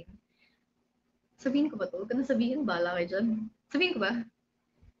Hyper Beam. Sabihin ko ba to? Huwag ka na sabihin, bala kayo dyan. Sabihin ko ba?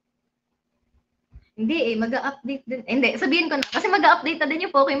 Hindi eh, mag-update din. Hindi, sabihin ko na. Kasi mag-update na din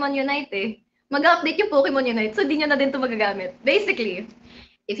yung Pokemon Unite eh. Mag-update yung Pokemon Unite, so di nyo na din ito magagamit. Basically,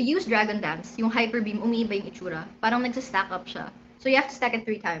 if you use Dragon Dance, yung Hyper Beam, umiiba yung itsura. Parang nagsa-stack up siya. So you have to stack it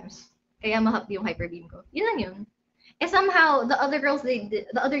 3 times. Kaya mahap yung Hyper Beam ko. Yun lang yun. And somehow, the other girls, the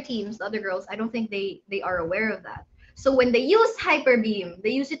other girls, I don't think they are aware of that. So when they use Hyper Beam,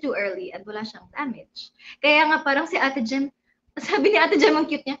 they use it too early and wala siyang damage. Kaya nga parang si Ate Jem, sabi ni Ate Jem ang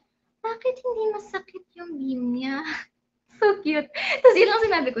cute niya, bakit hindi masakit yung beam niya? So cute. Tapos yun lang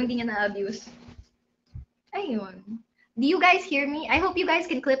sinabi ko, hindi niya na-abuse. Ayun. Do you guys hear me? I hope you guys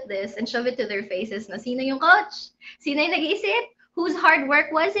can clip this and shove it to their faces na sino yung coach? Sino yung nag-iisip? Whose hard work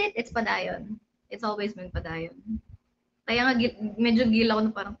was it? It's Padayon. It's always been Padayon. Kaya nga medyo gila ako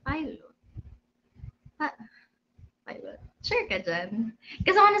na parang pilot. Pilot. Sure ka dyan.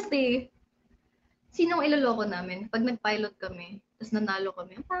 Kasi honestly, sinong iloloko namin? Pag nag-pilot kami, tapos nanalo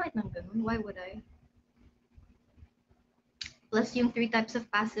kami, ang pangit ng ganun. Why would I? Plus yung 3 types of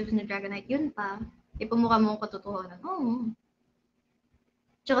passives na Dragonite, yun pa. Ipamukha mo ang katotohanan.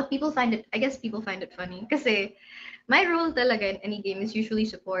 Tsaka I guess people find it funny. Kasi my role talaga in any game is usually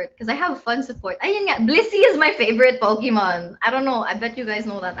support. Because I have fun support. Ayun nga, Blissey is my favorite Pokemon. I don't know, I bet you guys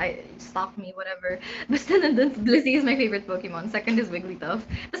know that. Stalk me, whatever. Basta nandun, Blissey is my favorite Pokemon. Second is Wigglytuff.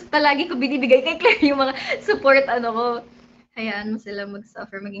 Tapos palagi ko binibigay kay Claire yung mga support ko. Hayaan mo sila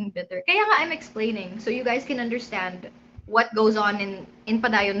mag-suffer, maging bitter. Kaya nga I'm explaining, so you guys can understand what goes on in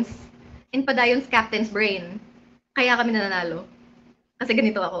Padayon's captain's brain. Kaya kami nananalo. Kasi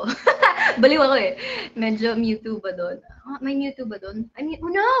ganito ako. Baliw ako eh. Medyo Mewtwo ba doon? May Mewtwo ba doon? I mean,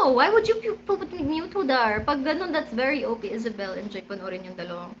 no! Why would you put Mewtwo there? Pag ganun, that's very OP. Yzabel, enjoy panoorin yung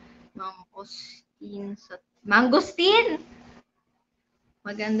dalawang Mangosteen!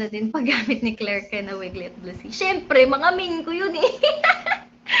 Maganda din paggamit ni Claire kay na Wiggly at Blissey. Siyempre, mga main ko yun eh.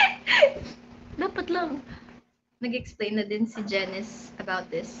 Dapat lang. Nag-explain na din si Janice about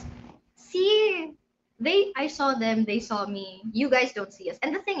this. See, I saw them, they saw me. You guys don't see us.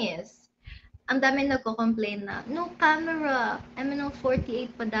 And the thing is, ang dami nagko-complain na, no camera,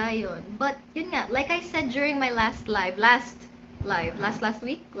 MNL48 pa dayon. But, yun nga, like I said during my last last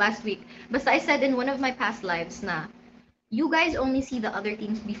week. Basta I said in one of my past lives na, you guys only see the other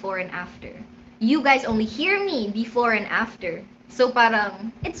teams before and after. You guys only hear me before and after. So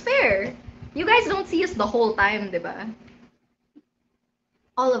parang, it's fair. You guys don't see us the whole time, diba?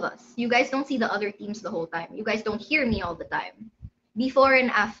 All of us. You guys don't see the other teams the whole time. You guys don't hear me all the time. Before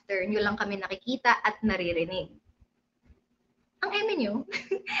and after, nyo lang kami nakikita at naririnig. Ang eme nyo.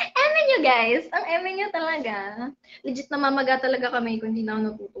 Eme nyo, guys. Ang eme nyo talaga. Legit na mamaga talaga kami kung hindi na ako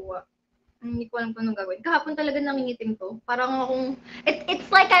natutuwa. Hindi ko alam kung anong gagawin. Kahapon talaga nangingitim to. Parang akong,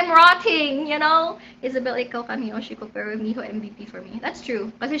 it's like I'm rotting, you know? Yzabel, ikaw kami, Oshiko, pero miho MVP for me. That's true.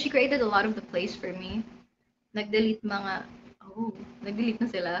 Kasi she created a lot of the plays for me. Nag-delete mga, nag-delete na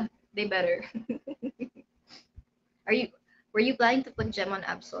sila. They better. Were you planning to put Jem on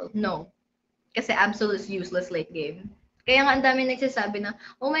Absol? No. Kasi Absol is useless late game. Kaya nga ang dami nagsasabi na,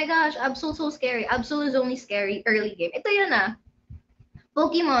 oh my gosh, Absol so scary. Absol is only scary early game. Ito yun ah.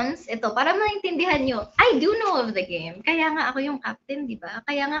 Pokemons, ito, para maintindihan nyo, I do know of the game. Kaya nga ako yung captain, di ba?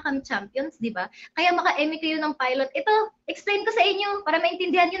 Kaya nga kami champions, di ba? Kaya maka-emi kayo ng pilot. Ito, explain ko sa inyo, para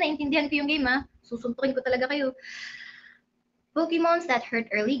maintindihan nyo, naintindihan ko yung game, ha? Susuntukin ko talaga kayo. Pokemons that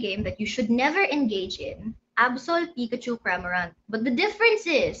hurt early game that you should never engage in. Absol, Pikachu, Cramorant. But the difference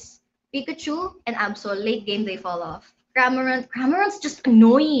is, Pikachu and Absol, late game, they fall off. Cramorant's just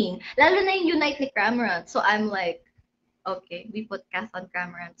annoying. Lalo na yung Unite ni Cramorant. So I'm like, okay, we put Kath on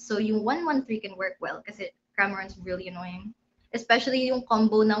Cramorant. So yung 1-1-3 can work well kasi Cramorant's really annoying. Especially yung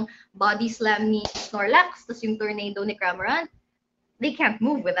combo ng body slam ni Snorlax tapos yung tornado ni Cramorant. They can't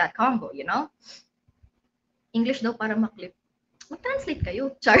move with that combo, you know? English daw para maklip. Mag-translate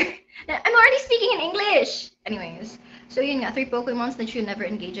kayo. Char. I'm already speaking in English! Anyways, so yun nga, 3 Pokemons that you never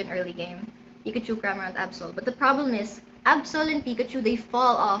engage in early game. Pikachu, Cramorant, Absol. But the problem is, Absol and Pikachu, they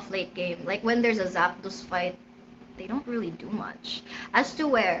fall off late game. Like when there's a Zapdos fight, they don't really do much. As to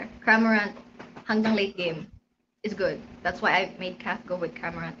where Cramorant hanggang late game is good. That's why I made Kath go with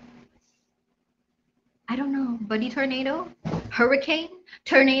Cramorant. I don't know. Buddy Tornado? Hurricane?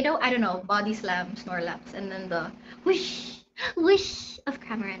 Tornado? I don't know. Body Slam, Snorlax. And then the whoosh, whoosh of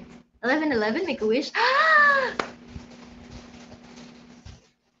Cramorant. 11-11, make a wish.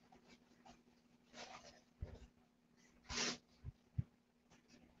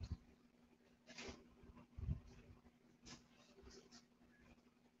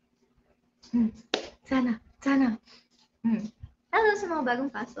 Sana. Hello sa mga bagong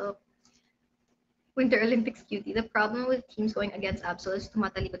pasok. Winter Olympics cutie. The problem with teams going against Absol is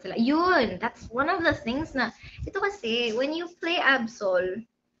tumatalikod sila. Yun! That's one of the things na, ito kasi, when you play Absol,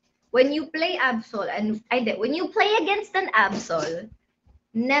 when you play against an Absol,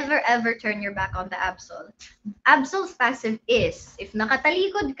 never ever turn your back on the Absol. Absol's passive is, if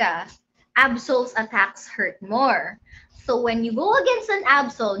nakatalikod ka, Absol's attacks hurt more. So when you go against an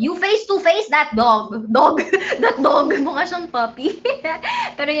Absol, you face to face that dog. That dog. Mukha siyang puppy.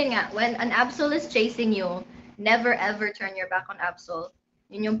 Pero yun nga, when an Absol is chasing you, never ever turn your back on Absol.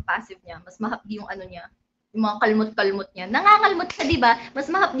 Yun yung passive niya. Mas mahapdi yung ano niya. Yung mga kalmot-kalmot niya. Nangangalmot siya, di ba? Mas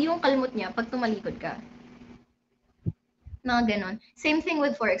mahapdi yung kalmot niya pag tumalikod ka. Mga ganon. Same thing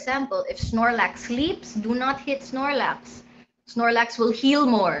with, for example, if Snorlax sleeps, do not hit Snorlax. Snorlax will heal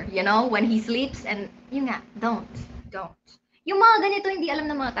more, you know, when he sleeps. And yun nga, don't. Yung mga ganito, hindi alam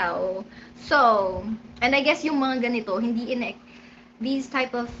ng mga tao. So, and I guess yung mga ganito, these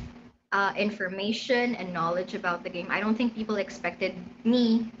type of information and knowledge about the game, I don't think people expected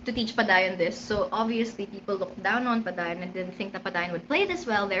me to teach Padayan this. So, obviously, people looked down on Padayan and didn't think that Padayan would play this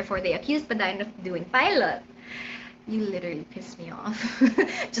well. Therefore, they accused Padayan of doing pilot. You literally pissed me off.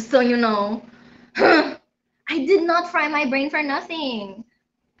 Just so you know. I did not fry my brain for nothing.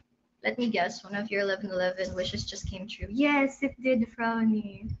 Let me guess, one of your 11-11 wishes just came true. Yes, it did,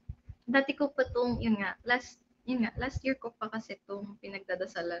 Frowny. Dati ko pa tong, last year ko pa kasi tong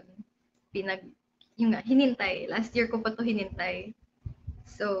pinagdadasalan. Hinintay. Last year ko pa to hinintay.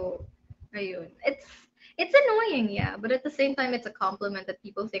 So, ayun. It's annoying, yeah, but at the same time, it's a compliment that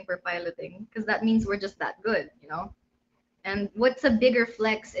people think we're piloting, because that means we're just that good, you know? And what's a bigger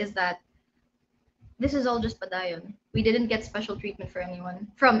flex is that this is all just Padayon. We didn't get special treatment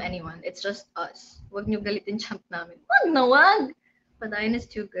from anyone. It's just us. Wag niyo galitin champ namin. Wag na wag! Padayon is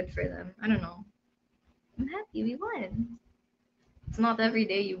too good for them. I don't know. I'm happy we won. It's not every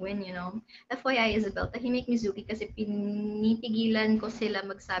day you win, you know. FYI, Yzabel, tahimik Mizuki kasi pinipigilan ko sila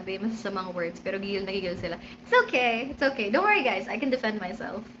magsabi masasamang words, pero gigil na gigil sila. It's okay. It's okay. Don't worry, guys. I can defend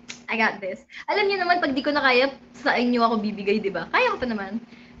myself. I got this. Alam niyo naman, pag di ko na kaya, sa inyo ako bibigay, di ba? Kaya ko pa naman.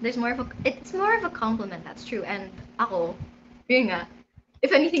 It's more of a compliment, that's true. And ako, yun nga,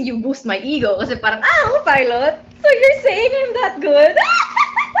 if anything, you boost my ego kasi parang, ako pilot? So you're saying I'm that good?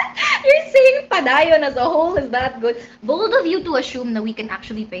 You're saying Padayon as a whole is that good? Bold of you to assume that we can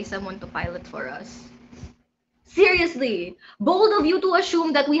actually pay someone to pilot for us. Seriously, bold of you to assume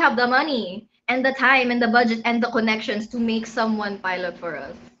that we have the money and the time and the budget and the connections to make someone pilot for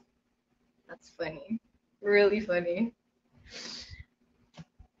us. That's funny. Really funny.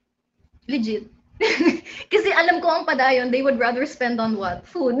 Legit. Kasi alam ko ang Padayon, they would rather spend on what?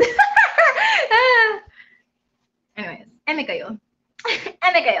 Food. Anyways, eme kayo.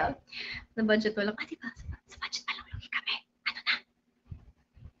 Eme kayo. Sa budget walang, diba? Sa budget pa lang kami. Ano na?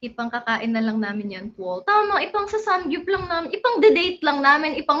 Ipang kakain na lang namin yan, Paul. Tama, ipang sa samgyup lang namin. Ipang de-date lang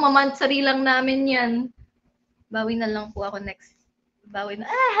namin. Ipang mamansari lang namin yan. Bawi na lang po ako next. Bawi na.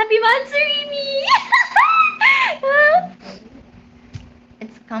 Happy mansari me!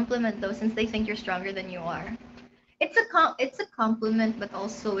 It's a compliment though, since they think you're stronger than you are. It's a compliment, but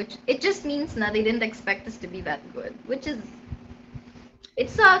also it just means na they didn't expect us to be that good, which is, it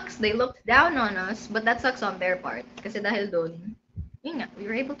sucks. They looked down on us, but that sucks on their part. Kasi dahil doon, yun nga, we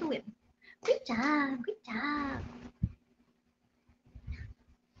were able to win. Good job, good job.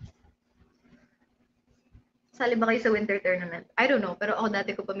 Sali ba kayo sa winter tournament? I don't know, pero ako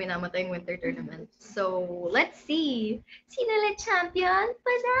dati ko pa minamatay yung winter tournament. So, let's see. Sino na champion?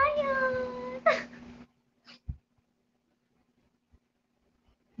 Padayon!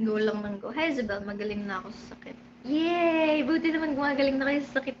 Go lang ng go. Hi, Yzabel. Magaling na ako sa sakit. Yay! Buti naman gumagaling na kayo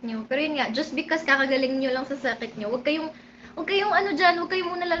sa sakit nyo. Pero yun nga, just because kakagaling nyo lang sa sakit nyo, wag kayong ano dyan, wag kayong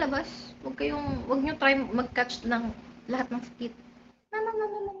muna lalabas. Wag nyo try mag-catch ng lahat ng sakit.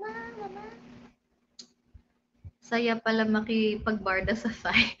 Mama. Saya pala makipagbarda sa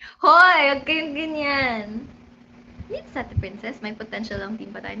Thai. Hoy! Huwag kayong ganyan. It's not the princess. May potential lang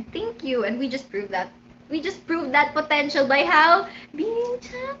team Padayon. Thank you. And we just proved that. We just proved that potential by how? Being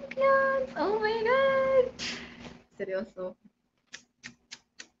champions. Oh my God. Seryoso.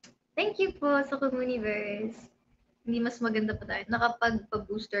 Thank you po sa Comuniverse. Hindi mas maganda pa tayo.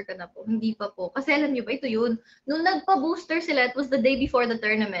 Nakapagpa-booster ka na po. Hindi pa po. Kasi alam nyo ba, ito yun. Nung nagpa-booster sila, it was the day before the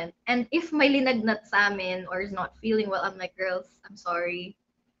tournament. And if may linagnat sa amin or is not feeling well, I'm like, girls, I'm sorry.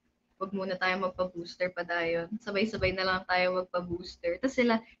 Wag muna tayo magpa-booster pa tayo. Sabay-sabay na lang tayo magpa-booster. Tapos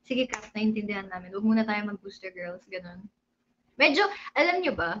sila, sige Kat, naintindihan namin. Wag muna tayo mag-booster, girls. Ganun. Medyo, alam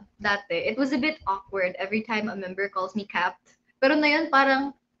nyo ba, dati, it was a bit awkward every time a member calls me Capt. Pero na yun,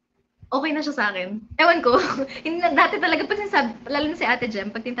 parang, okay na siya sa akin. Ewan ko. Dati talaga pag sinasabi, lalo na si Ate Jem,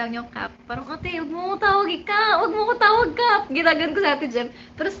 pag tinatawag niyo Cap, parang, ate, huwag mo ko tawag Cap. Huwag mo ko tawag Cap. Ginagan ko sa Ate Jem.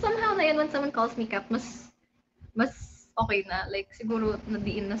 Pero somehow na yun, when someone calls me Cap, mas okay na. Like, siguro,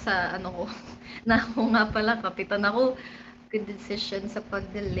 nadiin na sa, ano ko, na ako nga pala, kapitan ako. Good decision sa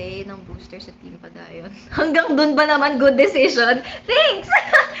pag-delay ng booster sa Team Padayon. Hanggang dun ba naman good decision? Thanks!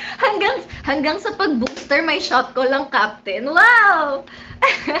 hanggang sa pag-booster, may shot ko lang, Captain. Wow!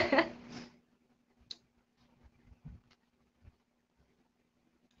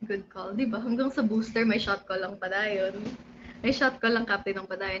 Good call, di ba? Hanggang sa booster, may shot ko lang Padayon. May shot ko lang Captain ng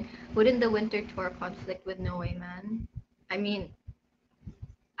Padayon. Wouldn't the winter tour conflict with No Way Man? I mean,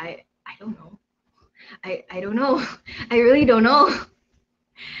 I don't know. I don't know. I really don't know.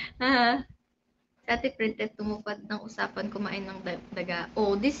 Ate Printed, tumupad ng usapan kumain ng daga.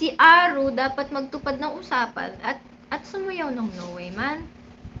 Oh, di si Aru dapat magtupad ng usapan at sumuyaw ng No Way Man.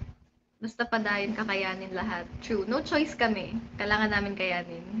 Basta Padayon kakayanin lahat. True. No choice kami. Kailangan namin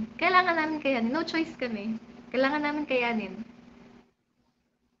kayanin. No choice kami. Kailangan namin kayanin.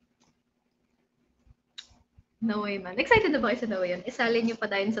 No Way Man. Excited na ba kayo sa No Way Man? Isalin niyo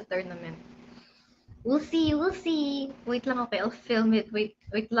Padayon sa tournament. We'll see. Wait lang, okay, I'll film it. Wait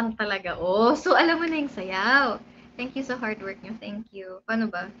lang talaga. Oh, so alam mo na yung sayaw. Thank you sa hard work niyo. Thank you. Paano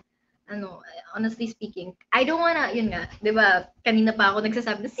ba? Honestly speaking, I don't wanna, yun nga, di ba, kanina pa ako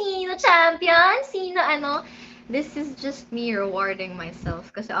nagsasabi na, sino champion? Sino ano? This is just me rewarding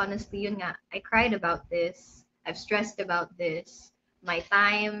myself. Kasi honestly, yun nga, I cried about this. I've stressed about this. My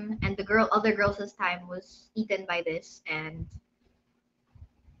time and other girls' time was eaten by this. And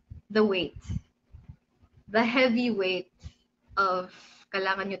the weight. The heavy weight of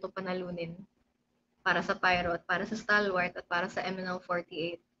kailangan nyo to panalunin para sa Pyro at para sa Stalwart at para sa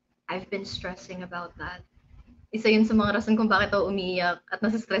MNL48. I've been stressing about that. Isa yun sa mga rason kung bakit ako umiiyak at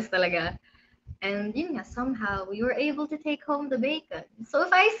nasa-stress talaga. And yun nga, somehow, we were able to take home the bacon. So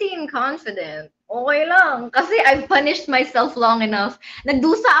if I seem confident, okay lang. Kasi I've punished myself long enough.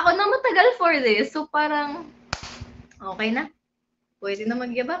 Nagdusa ako na matagal for this. So parang, okay na. Pwede na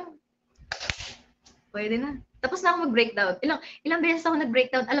magyabang. Pwede na. Tapos na ako mag-breakdown. Ilang beses ako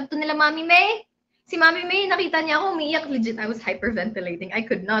nag-breakdown. Alam to nila Mami May. Si Mami May, nakita niya ako umiiyak. Legit, I was hyperventilating. I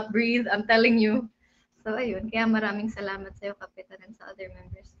could not breathe. I'm telling you. So, ayun. Kaya maraming salamat sa'yo, Kapitan, and sa other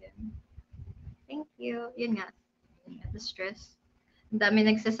members din. Thank you. Yun nga. The stress. Ang dami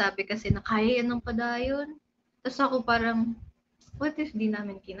nagsasabi kasi na kaya yan ng padayon. Tapos ako parang, what if di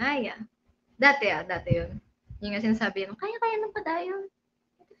namin kinaya? Dati yun. Yung nga sinasabi yun, kaya ng padayon.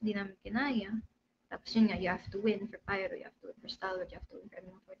 What if di namin kinaya? Tapos yun nga, you have to win for Pyro, you have to win for Stalwart, you have to win for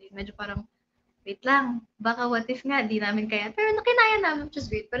MNL48. Medyo parang, wait lang, baka what if nga, di namin kaya. Pero nakinaya namin, which is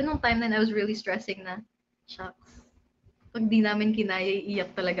great. Pero nung time na I was really stressing na, shucks. Pag di namin kinaya,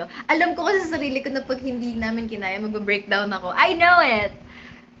 iiyak talaga. Alam ko kasi sa sarili ko na pag hindi namin kinaya, mag-breakdown ako. I know it!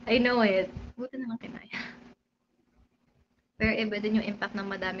 Buti na lang kinaya. Pero iba din yung impact ng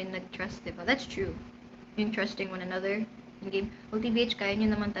madaming nag-trust, diba? That's true. Yung trusting one another in game. Well, TBH, kaya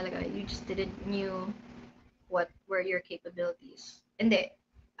nyo naman talaga. You just didn't knew what were your capabilities. Hindi.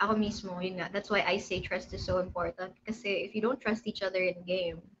 Ako mismo, yun nga. That's why I say trust is so important. Kasi if you don't trust each other in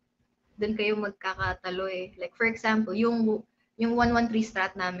game, doon kayo magkakatalo eh. Like, for example, yung 113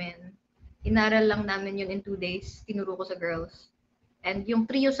 strat namin, inaral lang namin yun in 2 days. Tinuro ko sa girls. And yung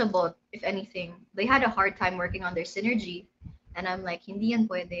trio sa bot, if anything, they had a hard time working on their synergy. And I'm like, hindi yan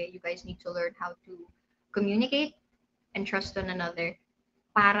pwede. You guys need to learn how to communicate and trust one another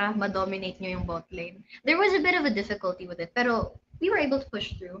para ma-dominate nyo yung bot lane. There was a bit of a difficulty with it, pero we were able to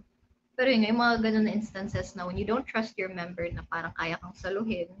push through. Pero yun, yung mga ganun na instances na when you don't trust your member na parang kaya kang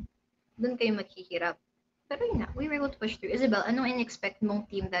saluhin, dun kayo maghihirap. Pero yun nga, we were able to push through. Isabel, anong in-expect mong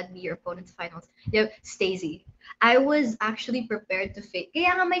team that'd be your opponent's finals? Yeah, Stacey. I was actually prepared to face,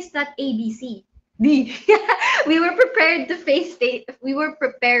 kaya nga may stat ABC. D. We were preparing to face Stacey.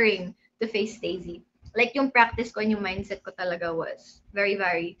 Like yung practice ko and yung mindset ko talaga was very,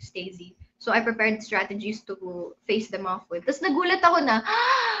 very Stacey. So I prepared strategies to face them off with. Tapos nagulat ako na,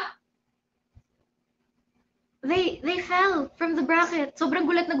 they fell from the bracket. Sobrang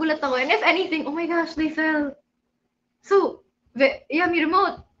gulat na gulat ako. And if anything, oh my gosh, they fell. So, Yummy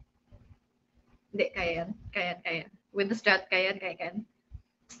Remote. Hindi, kaya yan. With the strat, kaya yan.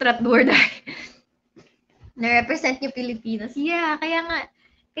 Strat do or die. Na-represent yung Pilipinas. Yeah, kaya nga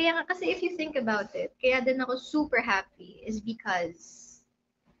kasi if you think about it, kaya din ako super happy is because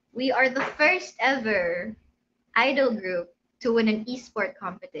we are the first ever idol group to win an esport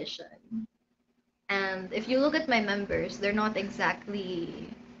competition. And if you look at my members, they're not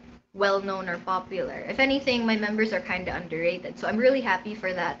exactly well-known or popular. If anything, my members are kind of underrated. So I'm really happy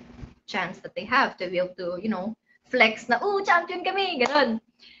for that chance that they have to be able to, flex na, oh, champion kami, ganon.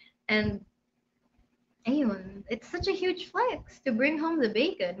 And ayun, it's such a huge flex to bring home the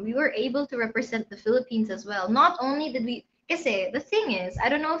bacon. We were able to represent the Philippines as well. Not only did we, kasi the thing is, I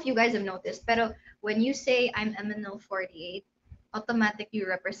don't know if you guys have noticed, pero when you say I'm MNL48, automatically you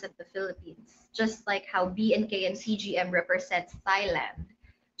represent the Philippines. Just like how BNK and CGM represents Thailand.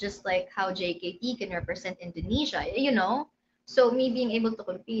 Just like how JKT can represent Indonesia, So me being able to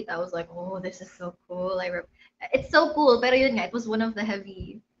compete, I was like, oh, this is so cool. It's so cool, pero yun nga, it was one of the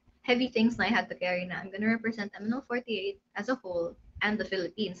heavy things na I had to carry na I'm gonna represent MNL48 as a whole and the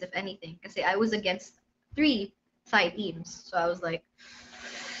Philippines, if anything. Kasi I was against 3 Thai teams. So I was like,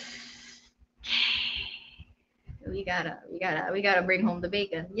 we gotta bring home the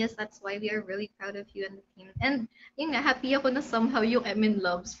bacon. Yes, that's why we are really proud of you and the team. And yun nga, happy ako na somehow yung MN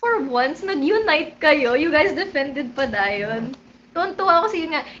Loves, for once, nag-unite kayo. You guys defended pa dayon. Tuwan-tuwa ako kasi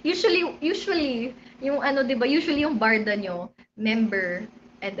yun nga, usually, yung diba, usually yung barda nyo, member,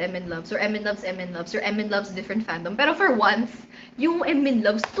 and MN Loves, or MN Loves, or MN Loves different fandom. Pero for once, yung MN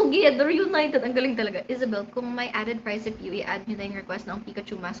Loves together, united, ang galing talaga. Isabel, kung may added prize if you i-add nyo na yung request na ang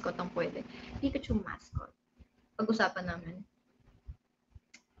Pikachu mascot ang pwede. Pikachu mascot. Pag-usapan namin.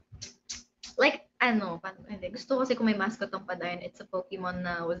 Like, hindi. Gusto ko kasi kung may mascot ang padayon, it's a Pokemon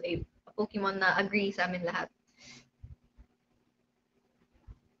na Pokemon na agree sa amin lahat.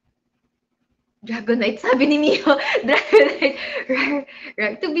 Dragonite, sabi ni Mio. Dragonite.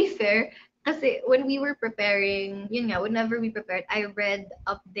 Right. To be fair, kasi when we were preparing, yun nga, whenever we prepared, I read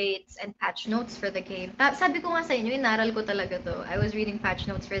updates and patch notes for the game. Sabi ko nga sa inyo, inaral ko talaga to. I was reading patch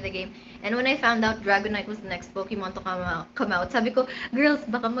notes for the game. And when I found out Dragonite was the next Pokemon to come out, sabi ko, girls,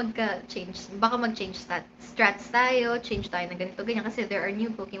 baka mag-change strats tayo, change tayo ng ganito, ganyan. Kasi there are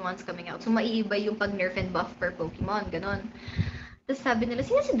new Pokemons coming out. So, maiiba yung pag-nerf and buff per Pokemon, ganon. Tapos sabi nila,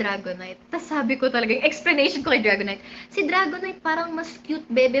 sino si Dragonite? Tapos sabi ko talaga, yung explanation ko kay Dragonite, si Dragonite parang mas cute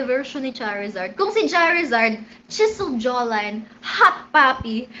bebe version ni Charizard. Kung si Charizard, chiseled jawline, hot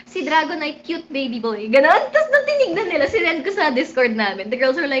puppy, si Dragonite, cute baby boy. Ganon. Tapos nung tinignan nila, sinend ko sa Discord namin. The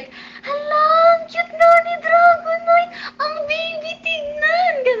girls were like, hala, cute nga ni Dragonite! Ang baby,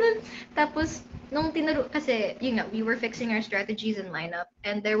 tignan! Ganon. Tapos, nung tinuro, kasi, yun nga, we were fixing our strategies and lineup,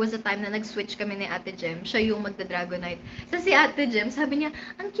 and there was a time na nag-switch kami ni Ate Jem, siya yung magda-Dragonite. So si Ate Jem, sabi niya,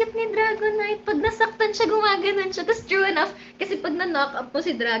 ang cute ni Dragonite, pag nasaktan siya, gumaganon siya. Tapos true enough, kasi pag na-knock up mo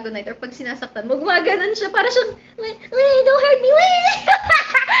si Dragonite, or pag sinasaktan mo, gumaganon siya, para siyang, wait, don't hurt me, wait!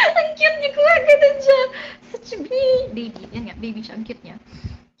 Ang cute niya, gumaganon siya. Such a baby. Yan nga, baby siya, ang cute niya.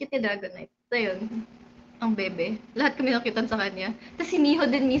 Cute ni Dragonite. So yun. Ang bebe. Lahat kami nakitan sa kanya. Tapos si Miho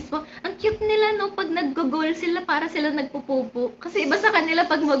din mismo. Ang cute nila, no? Pag nag-goal sila, para sila nagpupupo. Kasi iba sa kanila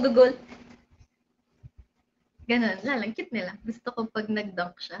pag mag-goal. Ganon. Lalang, cute nila. Gusto ko pag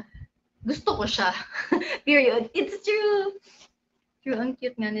nag-dunk siya. Gusto ko siya. Period. It's true. True, ang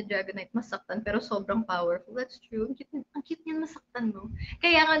cute nga ni Dragonite. Masaktan, pero sobrang powerful. That's true. Ang cute niyan masaktan, no?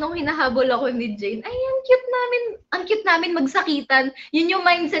 Kaya nga nung hinahabol ako ni Jane, ay, ang cute namin magsakitan. Yun yung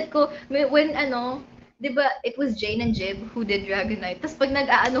mindset ko. When, diba, it was Jane and Jib who did Dragonite. Tapos pag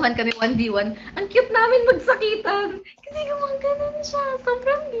nag-aanuhan kami 1v1, ang cute namin magsakitan. Kasi gumaganon siya.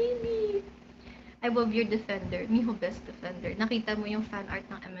 Sobrang baby. I love your defender. Miho best defender. Nakita mo yung fan art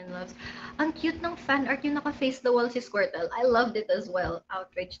ng MNLoves. Ang cute ng fan art yung naka-face the wall si Squirtle. I loved it as well.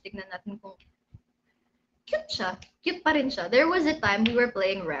 Outrage. Tignan natin kung cute siya. Cute pa rin siya. There was a time we were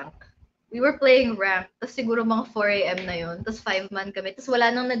playing rank. Tapos siguro mga 4 AM na yun. Tapos 5-man kami. Tapos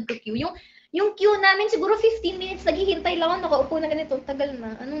wala nang nag-queue. Yung queue namin siguro 15 minutes, naghihintay lang ako, nakaupo na ganito, tagal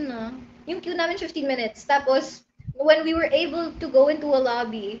na, Yung queue namin 15 minutes. Tapos, when we were able to go into a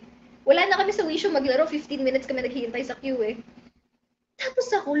lobby, wala na kami sa wisho maglaro, 15 minutes kami naghihintay sa queue eh. Tapos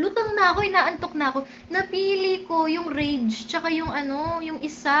ako, lutang na ako, inaantok na ako. Napili ko yung rage, tsaka yung yung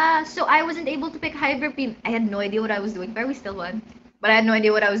isa. So, I wasn't able to pick Hyper Beam. I had no idea what I was doing, but we still won. But I had no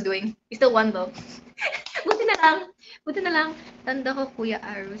idea what I was doing. We still won though. Buti na lang, tanda ko Kuya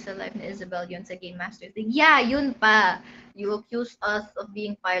Aru sa live ni Yzabel yun sa Game Masters. Like, yeah, yun pa. You accused us of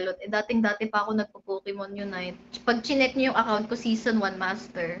being pilot. Eh, dating-dati pa ako nagpo-Pokemon Unite. Pag chinek niyo yung account ko, Season 1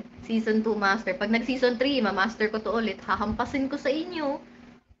 Master. Season 2 Master. Pag nag-Season 3, ma-master ko to ulit. Hahampasin ko sa inyo.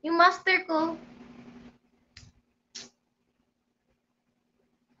 Yung Master ko.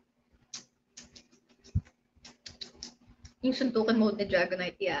 Yung suntukan mode ni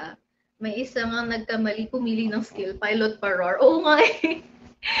Dragonite, yeah. May isa nga nagkamali, pumili ng skill, pilot pa roar. Oo nga eh.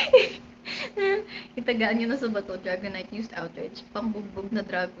 Itagaan nyo na sa bato, Dragonite used outrage. Pangbugbog na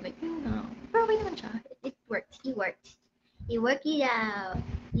Dragonite. Yun na. Pero okay naman siya. It worked. He worked. He worked it out.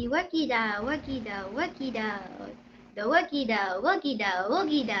 He worked it out. Work it out. Work it out. The work it out. Work it out.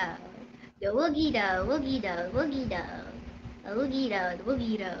 Work it out. The work it out. Work it out. Work it out. Work it out. Work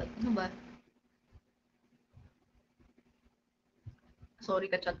it out. Ano ba? Sorry,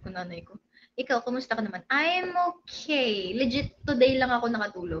 ka-chat ko nanay ko. Ikaw, kumusta ka naman? I'm okay. Legit, today lang ako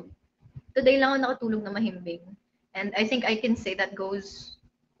nakatulog. Today lang ako nakatulog na mahimbing. And I think I can say that goes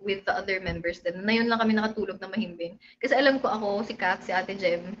with the other members din. Na yun lang kami nakatulog na mahimbing. Kasi alam ko ako, si Kat, si Ate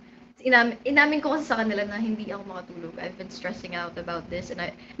Jem, inamin ko kasi sa kanila na hindi ako makatulog. I've been stressing out about this.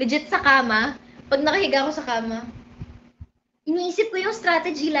 And legit sa kama, pag nakahiga ako sa kama, iniisip ko yung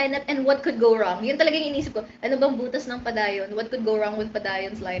strategy lineup and what could go wrong. Yun talaga yung iniisip ko. Ano bang butas ng Padayon? What could go wrong with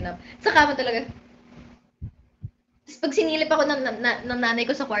Padayon's lineup? Sa kama talaga. Tapos pag sinilip ako ng nanay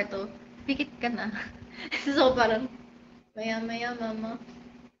ko sa kwarto, pikit ka na. So parang, maya-maya, mama.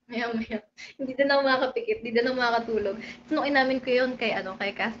 Maya-maya. Hindi din ako makakapikit, hindi din ako makakatulog. So, nung inamin ko yun kay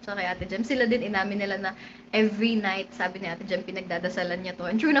Cass at kay Ate Jem, sila din inamin nila na every night, sabi ni Ate Jem, pinagdadasalan niya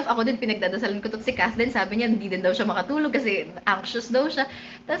to. And true enough, ako din pinagdadasalan ko to. Si Cass din, sabi niya, hindi din daw siya makatulog kasi anxious daw siya.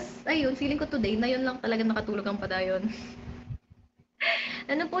 Tapos, ayun, feeling ko today, na yun lang talaga nakatulog ang Padayon.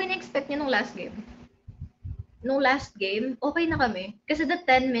 Ano po in-expect niya nung last game? Nung last game, okay na kami. Kasi the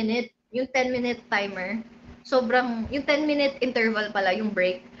 10-minute, yung 10-minute timer, sobrang, yung 10-minute interval pala, yung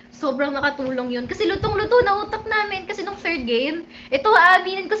break, sobrang nakatulong yun. Kasi lutong-luto na utak namin. Kasi nung third game, ito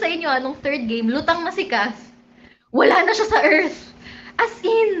aaminin ko sa inyo, nung third game, lutang na si Cass. Wala na siya sa Earth. As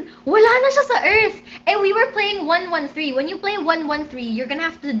in, wala na siya sa Earth. And we were playing 1-1-3. When you play 1-1-3, you're gonna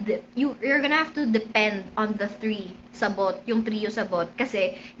have to depend on the 3 sa bot, yung trio sa bot.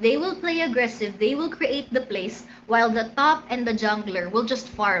 Kasi they will play aggressive, they will create the plays, while the top and the jungler will just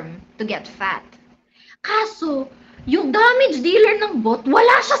farm to get fat. Kaso, yung damage dealer ng bot,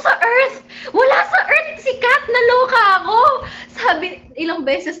 wala siya sa Earth! Wala sa Earth! Si Kat, naloka ako! Sabi, ilang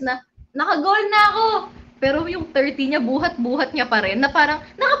beses na, nakagol na ako! Pero yung 30 niya, buhat-buhat niya pa rin, na parang,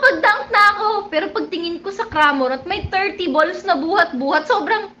 nakapag-dunk na ako. Pero pagtingin ko sa Cramorant, may 30 balls na buhat-buhat.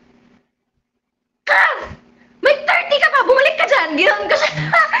 Sobrang, Kath! May 30 ka pa! Bumalik ka dyan! Ginoon ko siya.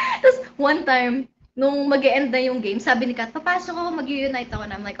 Tapos, one time, nung mag-e-end na yung game, sabi ni Kat, papasok ako, mag-unite ako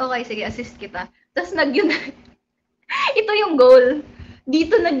na. I'm like, okay, sige, assist kita. Tapos nag-unite. Ito yung goal.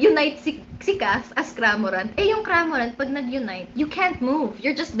 Dito nag-unite si Cass as Cramorant. Eh, yung Cramorant, pag nag-unite, you can't move.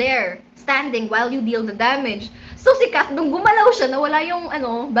 You're just there, standing while you deal the damage. So, si Cass, nung gumalaw siya, nawala yung,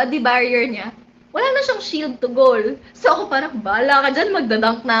 body barrier niya, wala na siyang shield to goal. So, ako parang, bala ka dyan,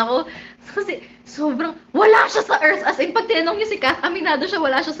 magdadunk na ako. Kasi, sobrang, wala siya sa Earth. As in, pag tinanong niyo si Cass, aminado siya,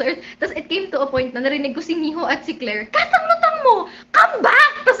 wala siya sa Earth. Tapos, it came to a point na narinig ko si Miho at si Claire, Cass, ang lutang mo! Come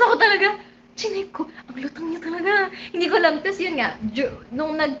back! Tapos ako talaga, chinek ko, ang lutang niya talaga. Hindi ko lang. Tapos yun nga,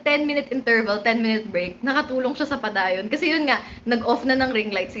 nung nag 10-minute interval, 10-minute break, nakatulong siya sa padayon. Kasi yun nga, nag-off na ng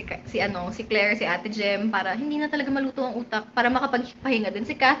ring light si Claire, si Ate Jem, para hindi na talaga maluto ang utak, para makapagpahinga din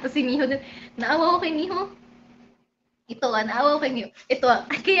si Kat, tapos si Miho din. Naawa ko kay Miho. Naawa ko kay Miho.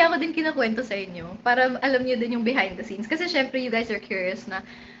 Kaya ako din kinakwento sa inyo, para alam niyo din yung behind the scenes. Kasi syempre, you guys are curious na,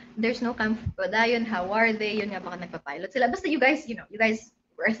 there's no camp padayon, how are they? Yun nga, baka nagpa-pilot sila. Basta you guys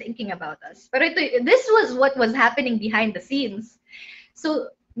were thinking about us. Pero this was what was happening behind the scenes. So,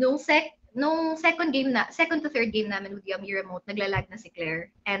 nung second to third game namin with Yummy Remote, naglalag na si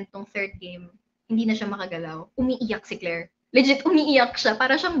Claire. And nung third game, hindi na siya makagalaw. Umiiyak si Claire. Legit, umiiyak siya.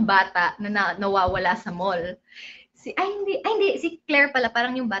 Para siyang bata na nawawala sa mall. Hindi. Si Claire pala,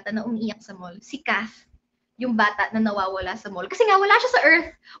 parang yung bata na umiiyak sa mall. Si Kath, yung bata na nawawala sa mall. Kasi nga, wala siya sa Earth.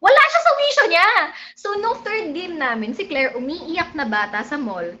 Wala siya sa wisyo niya! So, no third game namin, si Claire umiiyak na bata sa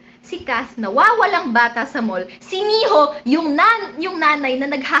mall. Si Cass, nawawalang bata sa mall. Si Miho, yung nanay na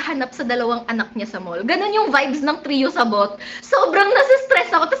naghahanap sa dalawang anak niya sa mall. Ganon yung vibes ng trio sa bot. Sobrang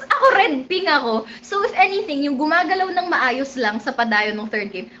nasistress ako. Tapos ako, red ping ako. So, if anything, yung gumagalaw ng maayos lang sa padayon ng third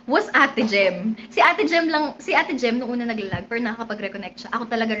game was Ate Jem. Si Ate Jem, nung una naglalag, pero nakapag-reconnect siya.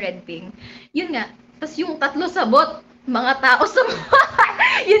 Ako talaga red ping. Yun nga, tapos yung tatlo sa bot, mga tao sa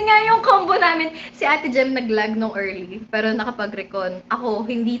yun nga yung combo namin. Si Ate Jem nag-lag nung early, pero nakapag-recon. Ako,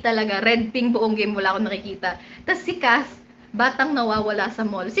 hindi talaga. Red ping buong game, wala akong nakikita. Tapos si Cass, batang nawawala sa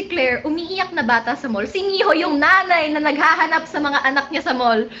mall. Si Claire, umiiyak na bata sa mall. Si Miho, yung nanay na naghahanap sa mga anak niya sa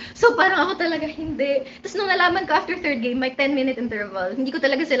mall. So parang ako talaga, hindi. Tapos nung nalaman ko after third game, may 10-minute interval. Hindi ko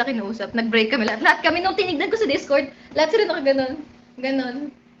talaga sila kinuusap. Nag-break kami lahat. Lahat kami, nung tinignan ko sa Discord, lahat sila nakaganon.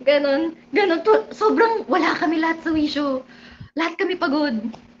 Ganon. Sobrang wala kami lahat sa wisyo. Lahat kami pagod.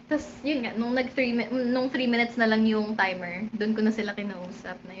 Tapos, yun nga, nung 3 minutes na lang yung timer, doon ko na sila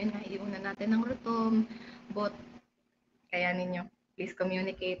kinausap na yun nga, iuna natin ng rotom, bot, kaya ninyo, please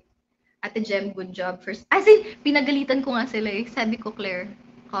communicate. Ate Jem, good job first. As in, pinagalitan ko nga sila eh. Sabi ko, Claire,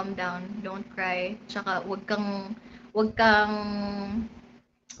 calm down, don't cry. Tsaka, wag kang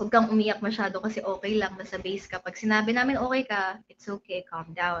umiyak masyado kasi okay lang, nasa base ka. Pag sinabi namin okay ka, it's okay,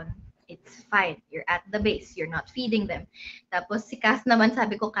 calm down. It's fine. You're at the base. You're not feeding them. Tapos si Cass naman,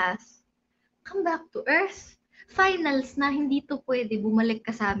 sabi ko, Cass, come back to Earth. Finals na, hindi to pwede. Bumalik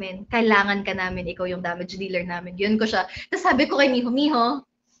ka sa amin. Kailangan ka namin. Ikaw yung damage dealer namin. Yun ko siya. Tapos sabi ko kay Miho,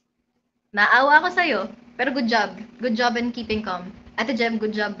 naawa ako sa'yo. Pero good job. Good job in keeping calm. Ate Jem,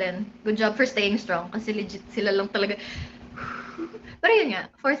 good job din. Good job for staying strong. Kasi legit sila lang talaga. Pero yun nga,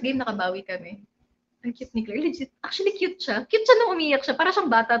 fourth game nakabawi kami. Ang cute ni Claire. Legit. Actually, cute siya. Cute siya nung umiyak siya. Para siyang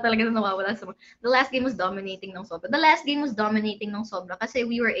bata talaga na nawawala sa mga. The last game was dominating ng sobra. Kasi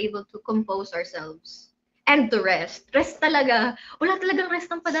we were able to compose ourselves. And to rest. Rest talaga. Wala talagang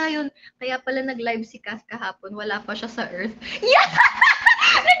rest ng padayon. Kaya pala nag-live si Cass kahapon. Wala pa siya sa Earth. Yeah!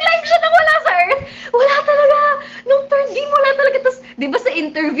 Nag-live siya nang wala sa Earth. Wala talaga. Nung third game, wala talaga. Tapos, di ba sa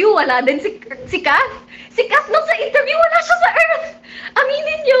interview, wala din si Cass? Si Cass nung sa interview, wala siya sa Earth.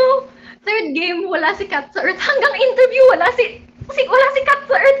 Aminin niyo. Third game, wala si Kat sa Earth. Hanggang interview, wala si Kat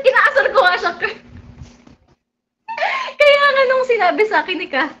sa Earth. Inaasar ko nga siya. Kaya nga nung sinabi sa akin ni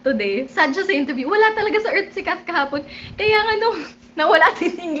Kat today, sad siya sa interview, wala talaga sa Earth si Kat kahapon. Kaya nga nung nawala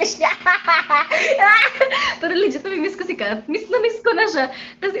din English niya. Pero legit miss ko si Kat. Miss ko na siya.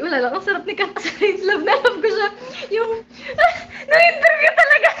 Kasi wala lang, ang sarap ni Kat. Love ko siya. Yung, na-interview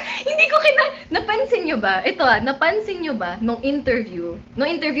talaga. Hindi ko napansin nyo ba? Napansin nyo ba nung interview?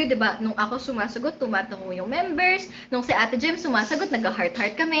 Nung interview, di ba? Nung ako sumasagot, tumatango yung members. Nung si Ate Jem sumasagot,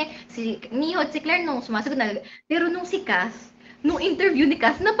 nag-heart-heart kami. Si Miho at si Claire nung sumasagot, pero nung si Cass, nung interview ni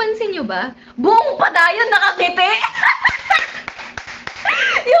Cass, napansin nyo ba? Buong padayon nakakiti!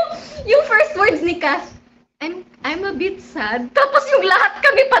 yung first words ni Cass, I'm a bit sad. Tapos yung lahat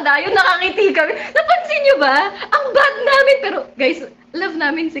kami padayon, nakangiti kami. Napansin niyo ba? Ang bad namin. Pero guys, love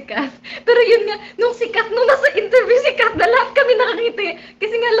namin si Kath. Pero yun nga, nung nasa interview si Kath, na lahat kami nakangiti.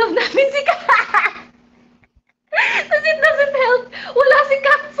 Kasi nga love namin si Kath. Tapos it doesn't help. Wala si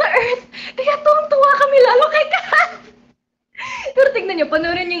Kath sa earth. Kaya tuwang-tuwa kami lalo kay Kath. Pero tingnan niyo,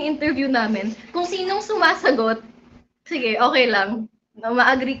 panoorin yung interview namin. Kung sinong sumasagot, sige, okay lang.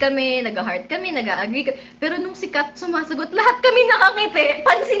 Ma-agree kami, nag-heart kami, nag-agree kami. Pero nung si Kat sumasagot, lahat kami nakangiti.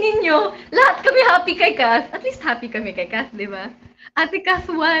 Pansinin nyo, lahat kami happy kay Kat. At least happy kami kay Kat, di ba? Ate Kat,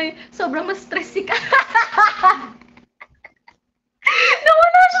 why? Sobrang ma-stress si Kat.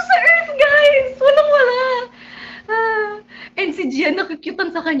 Nawala siya sa earth, guys. Walang-wala. And si Gian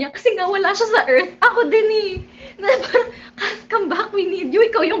nakikyutan sa kanya kasi nga wala siya sa earth. Ako din eh. Na parang, come back, we need you.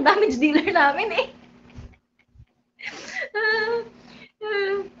 Ikaw yung damage dealer namin eh.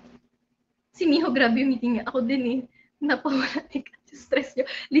 Si Miho, grabe yung meeting niya. Ako din eh. Napawala ni Kat yung stress niyo.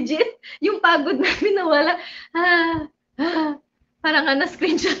 Legit, yung pagod namin nawala. Parang nga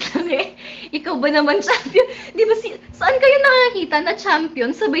na-screenshot lang eh. Ikaw ba naman champion? Di ba saan kayo nakakita na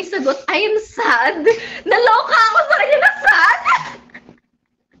champion? Sabay sagot, I am sad. Naloka ako sa kanya na sad.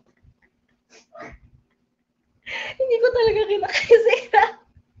 Hindi ko talaga kinakasira.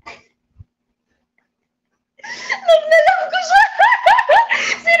 Nagnalam ko siya.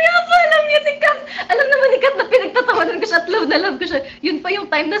 Seryoso, alam niya si Kat. Alam naman ni Kat na pinagtatawanan ko siya at love na love ko siya. Yun pa yung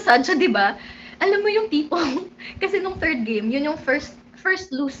time na sad siya, di ba? Alam mo yung tipong, kasi nung third game, yun yung first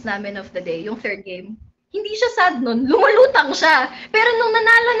lose namin of the day, yung third game. Hindi siya sad nun, lumulutang siya. Pero nung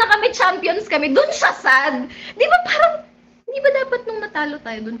nanalo na kami, champions kami, dun siya sad. Di ba parang, di ba dapat nung natalo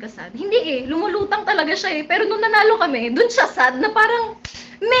tayo dun ka sad? Hindi eh, lumulutang talaga siya eh. Pero nung nanalo kami, dun siya sad na parang,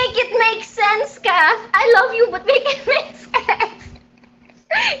 make it make sense, Kath. I love you, but make it make sense.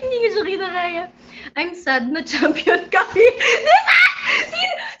 Hindi ko siya kinakaya. I'm sad na champion kami.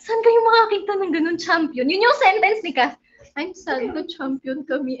 Saan kayo makakita ng ganun champion? Yun yung sentence ni Kath. I'm sad na champion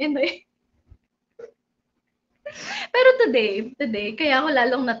kami. And Pero today, kaya ako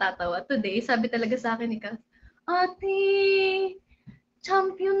lalong natatawa. Today, sabi talaga sa akin ni Kath, Ate,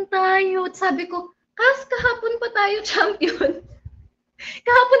 champion tayo. At sabi ko, Kath, kahapon pa tayo champion.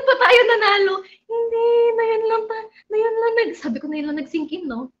 Kahapon pa tayo nanalo. Hindi, na yan lang. Sabi ko na yun lang nag-sink in,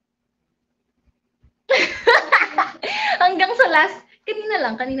 no? Hanggang sa last, kanina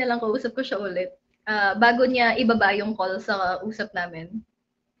lang kausap ko siya ulit. Bago niya ibaba yung call sa usap namin.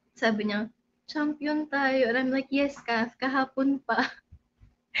 Sabi niya, champion tayo. And I'm like, yes, Kath, kahapon pa.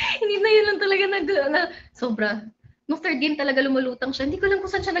 Hindi na yun lang talaga sobra. Nung third game talaga lumulutang siya. Hindi ko lang kung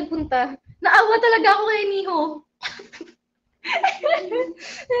saan siya nagpunta. Naawa talaga ako kay Miho.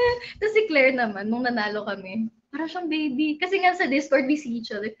 Tapos si Claire naman, nung nanalo kami, parang siyang baby. Kasi nga sa Discord, we see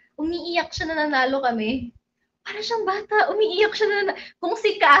each other. Umiiyak siya na nanalo kami. Parang siyang bata, umiiyak siya na kung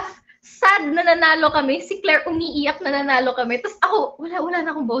si Kath, sad na nanalo kami, si Claire umiiyak na nanalo kami. Tapos ako, wala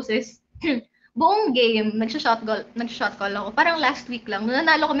na akong boses. Buong game, nag-shot call ako. Parang last week lang, nung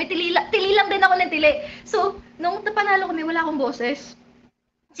nanalo kami, tili lang din ako ng tili. So, nung panalo kami, wala akong boses.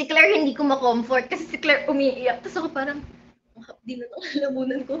 Si Claire hindi ko ma-comfort kasi si Claire umiiyak. Tapos ako parang, di na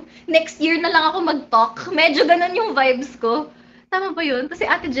nalamunan ko. Next year na lang ako mag-talk. Medyo ganun yung vibes ko. Tama ba yun? Kasi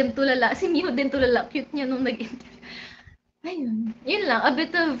Ate Jem tulala. Si Miho din tulala. Cute niya nung nag-interview. Ayun. Yun lang. A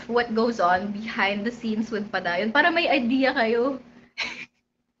bit of what goes on behind the scenes with Padayon. Para may idea kayo.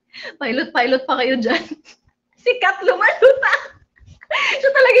 Pilot pa kayo dyan. Si Kat lumalutang. Siya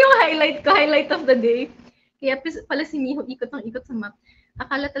talaga yung highlight of the day. Kaya pala si Miho ikot sa map.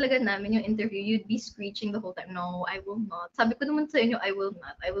 Akala talaga namin yung interview, you'd be screeching the whole time. No, I will not. Sabi ko naman sa inyo, I will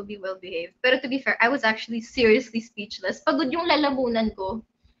not. I will be well-behaved. Pero to be fair, I was actually seriously speechless. Pagod yung lalamunan ko.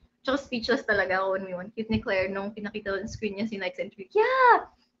 Tsaka speechless talaga ako when we won. Cute ni Claire nung pinakita ng screen niya si Night's interview.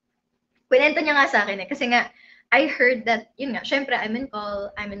 Yeah! Kwento niya nga sa akin eh. Kasi nga, I heard that, yun nga, syempre, I'm in call,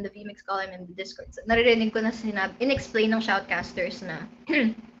 I'm in the VMix call, I'm in the Discord. So, naririnig ko na in-explain ng shoutcasters na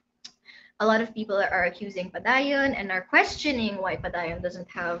a lot of people are accusing Padayon and are questioning why Padayon doesn't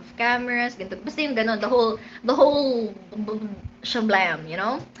have cameras. Ganito. Basta yung gano'n, the whole shablam, you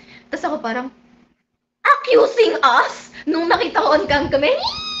know? Tapos ako parang, accusing us! Nung nakita ko on cam kami,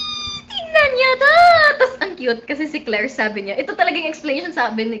 tingnan niya ta! Tapos ang cute, kasi si Claire sabi niya, ito talagang explanation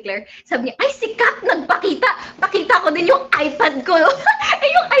sabi ni Claire, sabi niya, ay si Kat nagpakita! Pakita ko din yung iPad ko! Ay,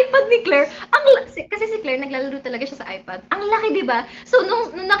 yung iPad ni Claire, kasi si Claire naglalaro talaga siya sa iPad. Ang laki, di ba? So,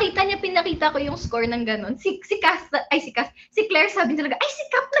 nung nakita niya, pinakita ko yung score ng ganun. Si Claire sabi niya talaga, ay, si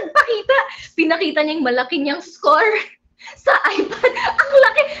Kat nagpakita! Pinakita niya yung malaki niyang score sa iPad. Ang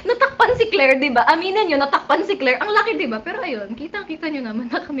laki! Natakpan si Claire, di ba? Aminin niyo, natakpan si Claire. Ang laki, di ba? Pero ayun, kitang-kita niyo naman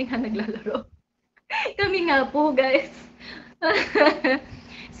na kami nga naglalaro. Kami nga po, guys.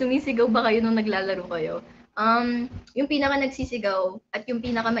 Sumisigaw ba kayo nung naglalaro kayo? Yung pinaka nagsisigaw at yung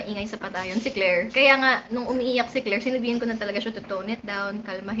pinaka maingay sa patayon, si Claire. Kaya nga, nung umiiyak si Claire, sinabihan ko na talaga siya to tone it down,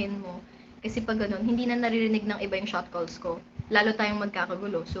 kalmahin mo. Kasi pag ganun, hindi na naririnig ng iba yung shot calls ko. Lalo tayong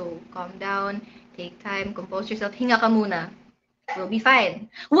magkakagulo. So, calm down, take time, compose yourself, hinga ka muna. We'll be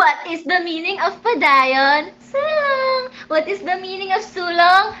fine. What is the meaning of padayon? Sulong! What is the meaning of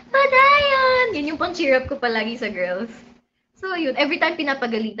sulong? Padayon! Yun yung pang cheer up ko palagi sa girls. So, yun. Every time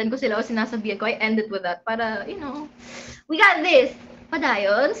pinapagalitan ko sila o sinasabihan ko, I end it with that. Para, you know, we got this.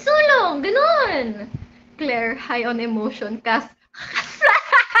 Padayon, sulong, ganun. Claire, high on emotion. Kas,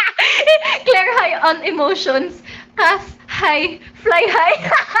 Claire, high on emotions. Kas, high, fly high.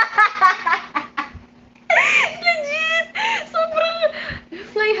 Legit! Sobrang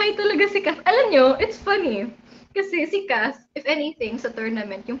fly high talaga si Cass. Alam nyo, it's funny. Kasi si Cass, if anything, sa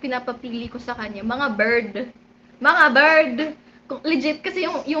tournament, yung pinapapili ko sa kanya, mga bird. Mga bird! Legit, kasi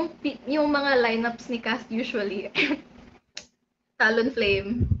yung mga lineups ni Cass usually,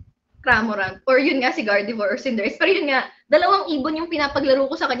 Talonflame, Cramorant, or yun nga si Gardevoir or Cinderace. Pero yun nga, dalawang ibon yung pinapaglaro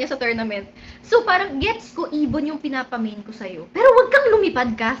ko sa kanya sa tournament. So parang gets ko ibon yung pinapamain ko sa'yo. Pero wag kang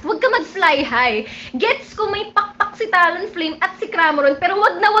lumipad, Cass. Wag ka mag-fly high. Gets ko may pakpak si Talonflame at si Cramorant, pero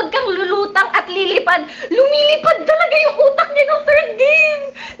wag kang lulutang at lilipad. Lumilipad talaga yung utak niya ng third game.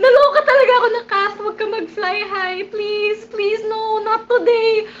 Naloka talaga ako na, Cass, wag ka mag-fly high. Please, please, no, not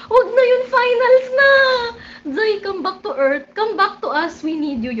today. Wag na yun, finals na. Zoe, come back to Earth. Come back to us. We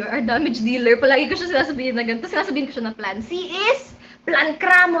need you. You're our damage dealer. Palagi ko siya sinasabihin na ganito. Sinasabihin ko siya na plan C is plan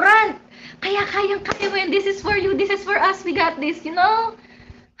Cramorant. Kaya kayang-kaya mo yan. This is for you. This is for us. We got this, you know?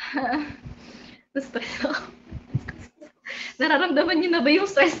 Stress ako. Nararamdaman niyo na ba yung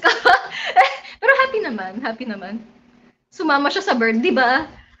stress ko? Pero happy naman. Happy naman. Sumama siya sa bird, di ba?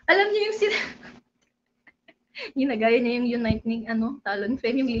 Alam niyo yung ginagaya niya yung unite ni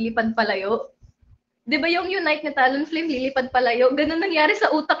Talonflame, yung lilipad palayo. Di ba yung unite ni Talonflame, lilipad palayo? Ganun nangyari sa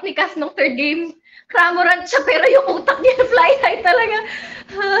utak ni Cass nung third game. Cramorant siya, pero yung utak niya fly high talaga.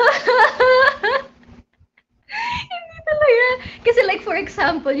 Hindi talaga. Kasi like for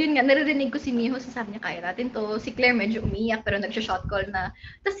example, yun nga, naririnig ko si Miho, sasabi niya, kaya natin to. Si Claire medyo umiyak, pero nagsha-shot call na.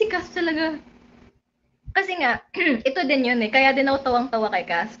 Tapos si Cass talaga, kasi nga, ito din yun eh. Kaya din ako tawang-tawa kay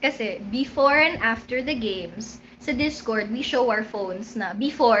Cass. Kasi before and after the games, sa Discord, we show our phones na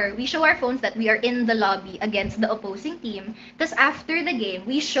before, we show our phones that we are in the lobby against the opposing team. Tapos after the game,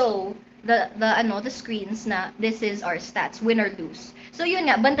 we show the screens na this is our stats, win or lose. So yun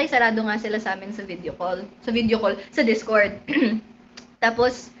nga, bantay sarado nga sila sa amin sa video call, sa Discord.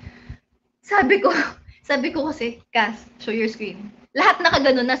 Tapos, sabi ko kasi, Cass, show your screen. Lahat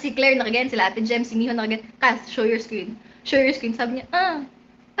nakaganon na, si Claire nakaganyan, sila Ate Jem, si Miho nakaganyan, Cass, show your screen. Show your screen. Sabi niya,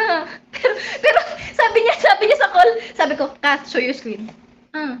 pero sabi niya sa call, sabi ko, Cass, show your screen.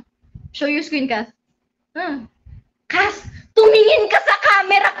 Show your screen, Cass. Cass, tumingin ka sa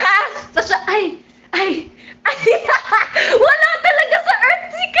camera, Cass! Tapos siya, ay, wala talaga sa earth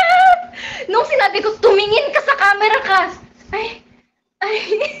si Cass! Nung sinabi ko, tumingin ka sa camera, Cass! Ay.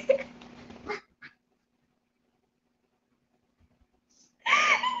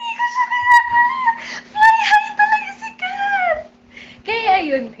 Hindi ko siya kinakaya. Fly high talaga si Cass! Kaya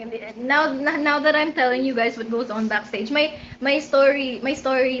yun, now that I'm telling you guys what goes on backstage, may story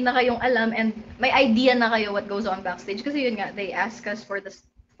na kayong alam and may idea na kayo what goes on backstage. Kasi yun nga, they ask us for us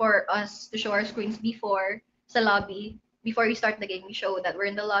to show our screens before sa lobby. Before we start the game, we show that we're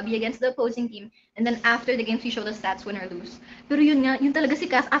in the lobby against the opposing team. And then after the games, we show the stats, win or lose. Pero yun nga, yun talaga si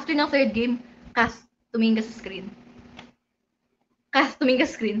Cass. After ng third game, Cass, tumingin ka sa screen. Cass, tumingin ka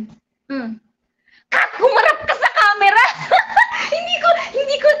sa screen. Cass, humarap ka sa camera!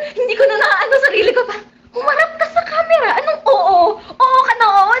 hindi ko na nakaano sarili ko pa. Humarap ka sa camera. Anong oo? Oo ka na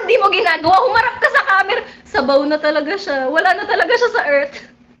oo, hindi mo ginagawa. Humarap ka sa camera. Sabaw na talaga siya. Wala na talaga siya sa earth.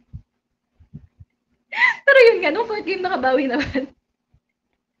 Pero yun nga, nung fourth game nakabawi naman.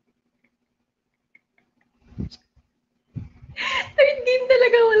 Third game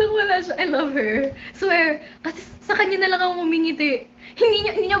talaga walang-wala siya. I love her. Swear, kasi sa kanya na lang ako humingiti.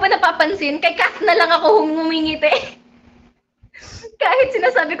 Hindi niyo ba napapansin? Kay Cass na lang ako humingiti. Kahit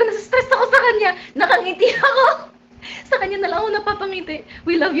sinasabi ko, nasa-stress ako sa kanya, nakangiti ako. Sa kanya na lang ako napapangiti.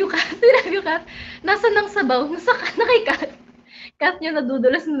 We love you, Cass. We love you, Cass. Nasa nang sabaw, nasa na kay Cass. Cass niya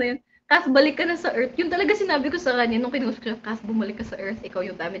nadudulas na yun. Cass, balik ka na sa Earth. Yung talaga sinabi ko sa kanya nung kinusap ko siya, Cass, bumalik ka sa Earth. Ikaw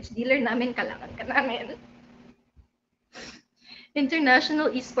yung damage dealer namin, kailangan ka namin. International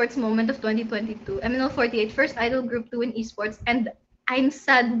Esports Moment of 2022. MNL48 First Idol Group 2 in Esports, and I'm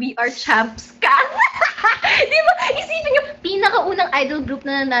sad we are champs. Cass! Di ba? Isipin nyo, pinakaunang idol group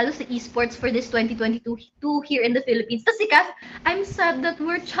na nanalo sa esports for this 2022 here in the Philippines. Tapos si Kath, I'm sad that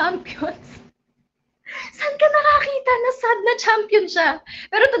we're champions. Saan ka nakakita na sad na champion siya?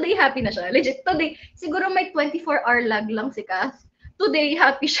 Pero today, happy na siya. Legit, today, siguro may 24-hour lag lang si Kath. Today,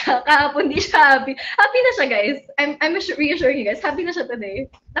 happy siya. Kahapon, di siya happy. Happy na siya, guys. I'm reassuring you guys. Happy na siya today.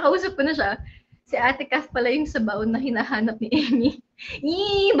 Nakausap ko na siya. Si Ate Kath pala yung sabaw na hinahanap ni Amy.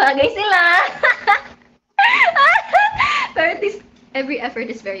 Yee! Bagay sila! Pero at least, every effort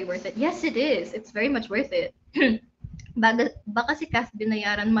is very worth it. Yes, it is. It's very much worth it. Baka si Kath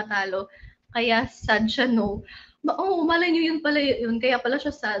binayaran matalo, kaya sad siya, no? Malay niyo yun pala yun. Kaya pala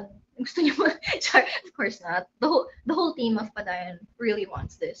siya sad. Gusto niyo Char, of course not. The whole team of Padayan really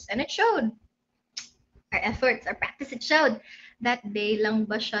wants this. And it showed. Our efforts, our practice, it showed. That day lang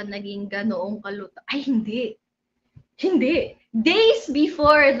ba siya naging ganoong kaluta? Ay, hindi. Hindi. Days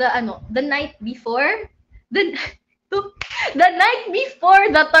before the night before, the night before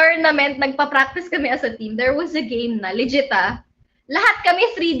the tournament, nagpa-practice kami as a team. There was a game na, legit lahat kami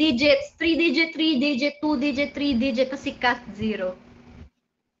 3 digits, 3 digit, 3 digit, 2 digit, 3 digit, tapos si Kat 0.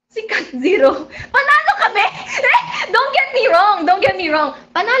 Si Kat 0. Panalo kami! Don't get me wrong.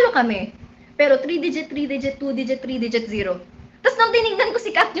 Panalo kami. Pero 3 digit, 3 digit, 2 digit, 3 digit, 0. Tapos nung tinignan ko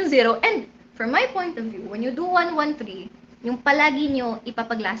si Kat yung 0, and from my point of view, when you do 1-1-3, yung palagi nyo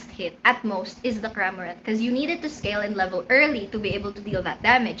ipapag-last hit at most is the Cramorant. Because you needed to scale and level early to be able to deal that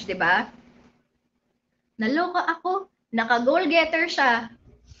damage, di ba? Naloka ako. Naka-goal getter siya.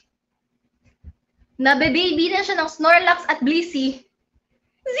 Nabe-baby na siya ng Snorlax at Blissey.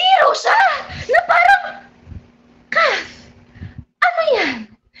 0 siya! Na parang, Kath, ano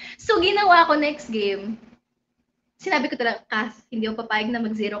yan? So, ginawa ko next game. Sinabi ko talaga, Kath, hindi ako papayag na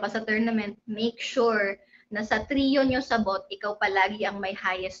mag-0 ka sa tournament. Make sure na sa trio nyo sa bot, ikaw palagi ang may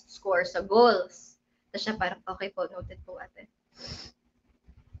highest score sa goals. Tapos siya parang, okay po, noted po ate.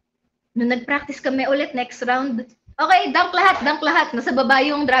 Nung nag-practice kami ulit next round, okay, dunk lahat. Nasa baba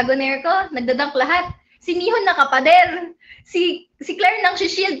yung Dragonair ko, nagda-dunk lahat. Si Mihon nakapader. Si Claire nang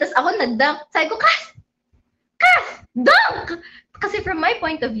shield, tapos ako nag-dunk. Sabi ko, Kath, dunk! Kasi from my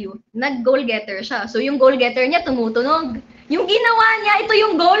point of view, nag-goal getter siya. So yung goal getter niya tumutunog. Yung ginawa niya, ito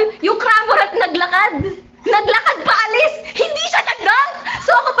yung goal, yung Cramorant naglakad. Naglakad paalis. Hindi siya nag-dunk.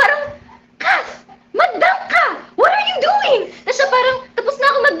 So ako parang, Kath, mag-dunk ka! What are you doing? Tapos siya parang, tapos na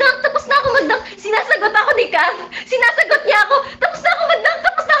ako mag-dunk. Sinasagot ako ni Kath. Sinasagot niya ako, tapos na ako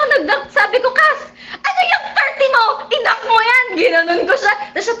nag-dunk. Sabi ko, Kath, ano yung 30 mo? I-dunk mo yan! Ginanon ko siya.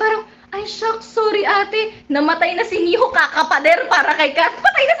 Tapos siya parang, ay, shucks, sorry ate. Namatay na si Miho, kakapader para kay Kath.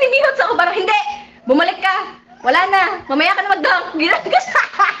 Patay na si Miho. So ako parang, hindi! Bumalik ka! Wala na! Mamaya ka na mag-dunk! Ginanon ko siya.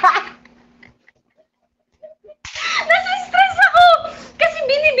 Nasa-stress ako! Kasi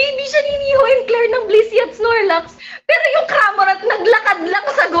binibaby siya ni Miho and Claire ng Blissey at Snorlax. Pero yung Cramorant naglakad lang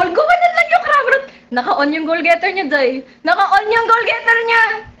sa goal. Gumanon lang yung Cramorant. Naka-on yung goal getter niya, Day. Naka-on yung goal getter niya.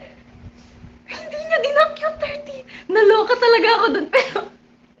 Hindi niya dinunk yung 30. Naloka talaga ako dun. Pero,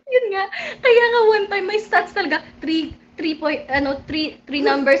 yun nga. Kaya nga one time, may stats talaga. 3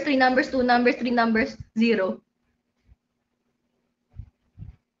 numbers, 2 numbers, 3 numbers, 0.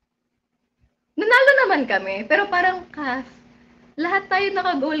 Nanalo naman kami. Pero parang, Kath, lahat tayo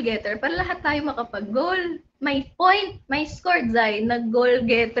naka-goal getter. Para lahat tayo makapag-goal. May point, may score, Zay. Nag-goal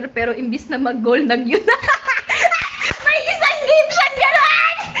getter, pero imbis na mag-goal, nag-yun. May isang game siya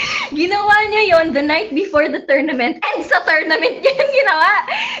gano'n! Ginawa niya yon the night before the tournament. And sa tournament niya yung ginawa.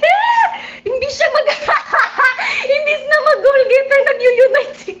 Hindi siya imbis na mag-goal getter,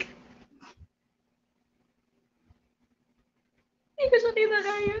 nag-unite si Kath. Hindi ko siya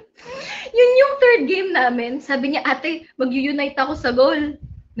tinakaya. Yun yung third game namin. Sabi niya, ate, mag-unite ako sa goal.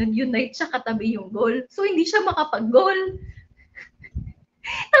 Nag-unite siya katabi yung goal. So, hindi siya makapag-goal.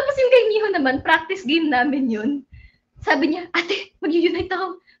 Tapos yung kay Miho naman, practice game namin yun. Sabi niya, ate, mag-unite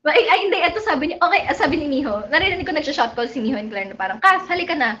ako. Ay, hindi, ito sabi niya, okay, sabi ni Miho, narinig ko nagsha-shot call si Miho and Claire na parang, Kath,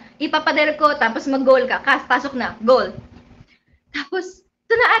 halika na, ipapader ko, tapos mag-goal ka. Kath, pasok na, goal. Tapos,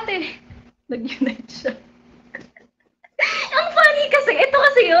 ito na ate, nag-unite siya. Ang funny kasi, ito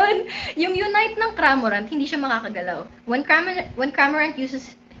kasi yun. Yung unite ng Cramorant, hindi siya makakagalaw. When Cramorant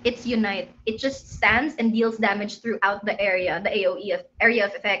uses its unite, it just stands and deals damage throughout the area, the AoE, area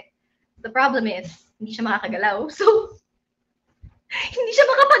of effect. The problem is, hindi siya makakagalaw. So, hindi siya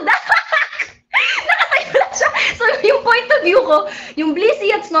makapag-dunk. Nakatayo lang siya. So, yung point of view ko, yung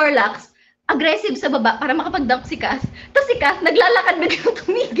Blissey at Snorlax, aggressive sa baba para makapag-dunk si Kath. Tapos si Kath, naglalakad biglang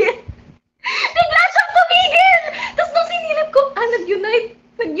tumigil. Bigla siyang tumigil! Tapos nung sinilip ko,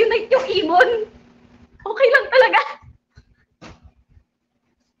 nag-unite yung ibon. Okay lang talaga.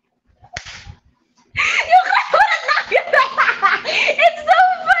 Yung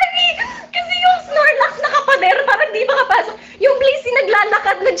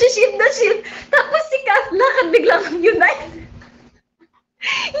shield na shield. Tapos si Cass, lakad biglang unite.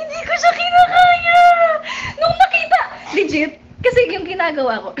 Hindi ko siya kinakaya. Nung nakita, legit, kasi yung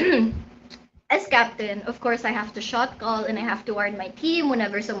ginagawa ko, as captain, of course, I have to shot call and I have to warn my team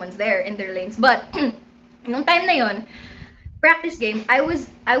whenever someone's there in their lanes. But, nung time na yon, practice game, I was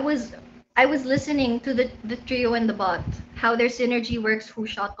listening to the trio and the bot, how their synergy works, who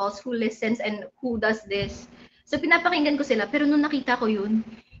shot calls, who listens, and who does this. So pinapakinggan ko sila, pero nung nakita ko yun,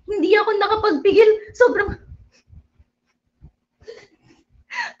 hindi ako nakapagpigil. Sobrang,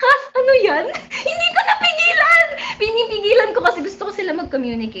 Kas, ano yan? Hindi ko napigilan! Pinipigilan ko kasi gusto ko sila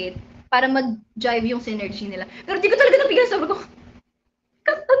mag-communicate para mag-jive yung synergy nila. Pero di ko talaga napigilan. Sabi ko,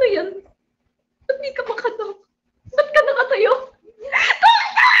 Kas, ano yan? Ba't di ka makataw? Ba't ka nakatayo?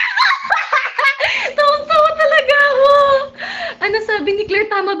 Tawa talaga ako. Ano sabi ni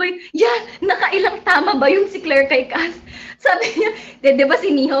Claire, tama ba yun? Yan, nakailang tama ba yung si Claire kay Cass? Sabi niya, di ba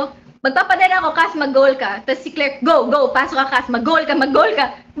si Niho? Magpapadala ako, Cass, mag-goal ka. Tapos si Claire, go, pasok ka, Cass, mag-goal ka.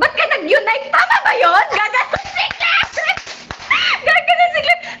 Ba't ka nag-unite? Tama ba yun? Gaganon si Claire! Gaganon si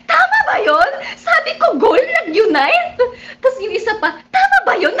Claire, tama ba yun? Sabi ko, goal, nag-unite? Tapos yung isa pa, tama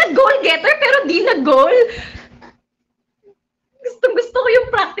ba yun? Nag-goal getter pero di nag-goal? Gusto ko yung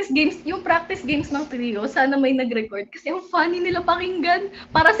practice games ng trio. Sana may nag-record kasi ang funny nila pakinggan.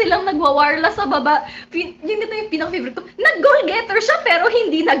 Para silang nagwa-warla sa baba. Yun ito yung pinaka-favorite ko. Nag-goal getter siya pero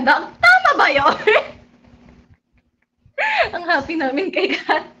hindi nag-dunk. Tama ba yun? Ang happy namin kay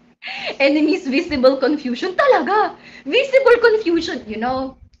Kat. Enemies visible confusion. Talaga. Visible confusion. You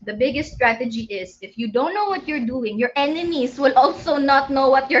know, the biggest strategy is if you don't know what you're doing, your enemies will also not know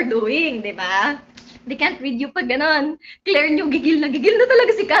what you're doing. Diba? They can't read you pag ganon. Claire nyo, gigil na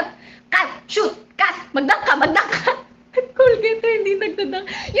talaga si Kat. Kat, shoot! Kat, magdunk ka! Goal getter, hindi nagdadunk.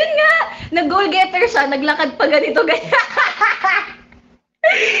 Yun nga! Nag-goal getter siya, naglakad pa ganito, ganyan.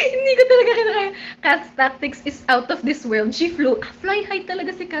 Hindi ko talaga kinakaya. Kat's tactics is out of this world. She flew. Fly high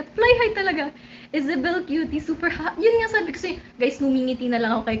talaga si Kat. Fly high talaga. Yzabel, cutie, super hot. Yun nga sabi ko sa'yo, guys, ngumingiti na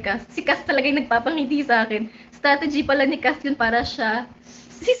lang ako kay Cass. Si Cass talaga yung nagpapangiti sa akin. Strategy pala ni Cass yun para siya.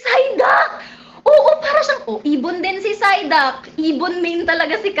 Si Psyduck! Oo, para siyang, ibon din si Psyduck. Ibon main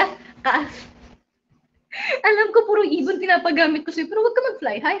talaga si Cass. Alam ko, puro ibon pinapagamit ko sa'yo, pero huwag ka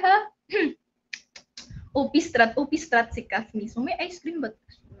mag-fly high, ha? OP strat si Cass mismo. May ice cream ba?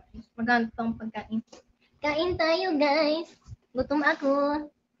 Maganda tong pagkain. Kain tayo, guys. Gutom ako.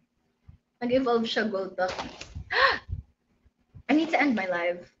 Nag-evolve siya, gold duck. I need to end my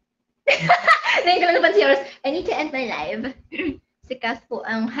live. Ngayon ko lang napansin yung oras. I need to end my live. Si Cass po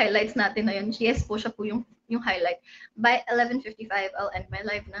ang highlights natin na yun. Yes po, siya po yung highlight. By 11:55, I'll end my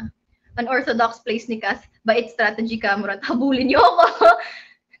live na. Unorthodox plays ni Cass. Bait strategy, Kamurat. Habulin niyo ako.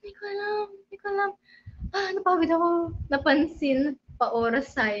 Hindi ko alam. Napagod ako. Napansin pa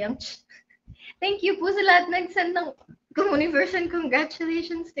oras, sayang. Thank you po sa lahat nag-send ng Communiversion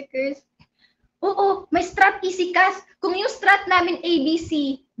congratulations stickers. Oo, may strat easy Cass. Kung yung strat namin A, B,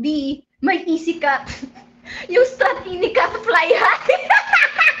 C, D, may easy Cat. Yung strat ni Cat fly high.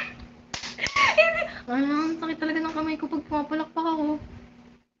 Sakit talaga ng kamay ko pag pumapalakpak ako.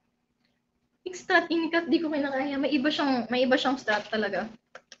 Yung strat ni Cat, di ko kinakaya. May iba siyang strat talaga.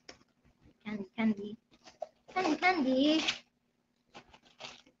 Candy. Pumang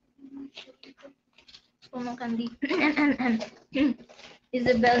candy.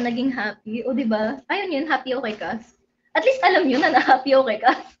 Yzabel naging happy. O, diba? Ayun yun, happy ako kay Cass. At least alam nyo na happy ako kay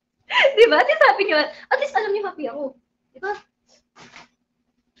Cass. Diba? At least happy nyo. At least alam nyo happy ako. Diba?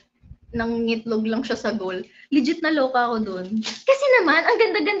 Nangitlog lang siya sa goal. Legit na loka ako dun. Kasi naman, ang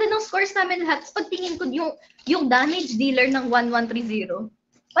ganda-ganda ng scores namin lahat. Tapos pagtingin ko yung damage dealer ng 1130.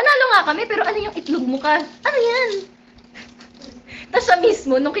 Panalo nga kami, pero ano yung itlog mo ka? Ano yan? Tapos siya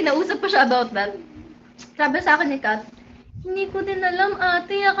mismo, nung kinausap pa siya about that, sabi sa akin ni Kat, hindi ko din alam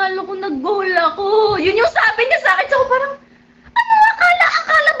ate, akala ko nag-goal ako. Yun yung sabi niya sa akin. So parang, ano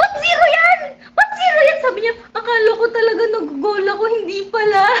akala, ba't zero yan? Ba't zero yan? Sabi niya, akala ko talaga nag-goal ako, hindi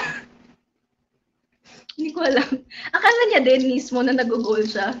pala. Hindi ko alam. Akala niya din mismo na nag-goal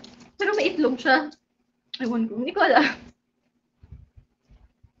siya. Pero may itlog siya. Ewan ko, hindi ko alam.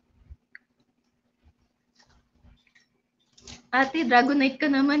 Ate, Dragonite ka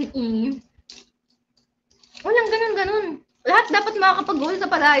naman eh. Walang ganun. Lahat dapat makakapag-goal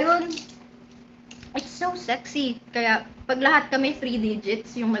sa palayon. It's so sexy. Kaya, pag lahat kami 3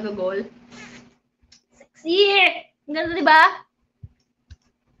 digits yung nag-goal. Sexy! Ganun, diba?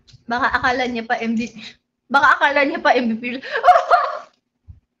 Baka akala niya pa MVP.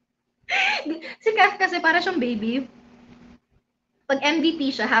 Si Cass kasi para siyang baby. Pag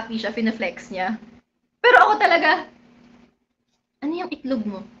MVP siya, happy siya, fina-flex niya. Pero ako talaga, ano yung itlog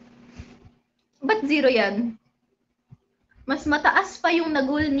mo? Ba't 0 yan? Mas mataas pa yung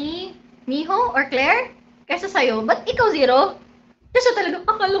nagul ni Miho or Claire kaysa sa'yo. Ba't ikaw 0? Kasi talaga,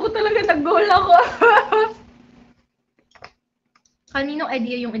 akala ko talaga nag-goal ako. Kaninong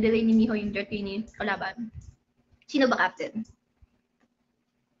idea yung i-delay ni Miho yung 30 ni kalaban? Sino ba captain?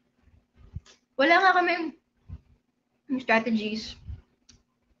 Wala nga kami strategies.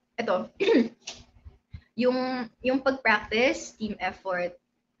 Ito, yung pag-practice, team effort,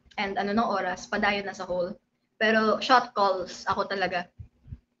 and ano ng oras, padayon na sa whole. Pero shot calls, ako talaga.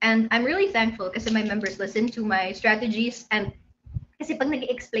 And I'm really thankful kasi my members listen to my strategies and kasi pag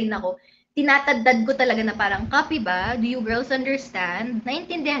nag-explain ako, tinatadad ko talaga na parang, copy ba? Do you girls understand?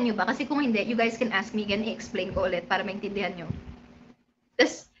 Naintindihan nyo ba? Kasi kung hindi, you guys can ask me again, i-explain ko ulit para maintindihan nyo.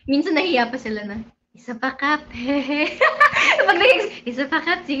 Tapos, minsan nahiya pa sila na, isa pa kap, hehe. Pag isa pa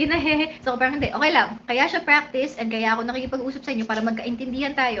kap, sige na, hehe. So, parang hindi, okay lang. Kaya siya practice and kaya ako nakikipag-usap sa inyo para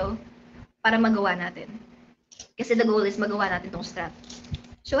magkaintindihan tayo para magawa natin. Kasi the goal is magawa natin tong strat.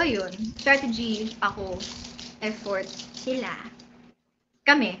 So, ayun. Strategy, ako, effort, sila.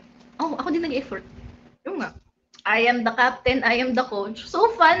 Kami. Oh, ako din nag-effort. Yung nga. I am the captain, I am the coach.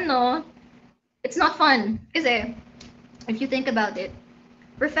 So fun, no? It's not fun. Kasi, if you think about it,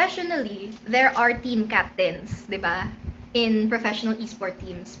 professionally, there are team captains, di ba? In professional esport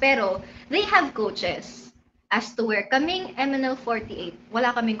teams. Pero, they have coaches. As to where kaming MNL48,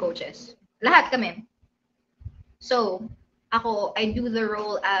 wala kaming coaches. Lahat kami. So, ako, I do the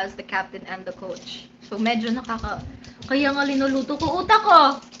role as the captain and the coach. So, medyo kaya nga linuluto ko utak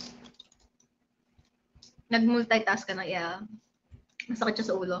ko. Nag-multitask ka na, yeah. Masakit siya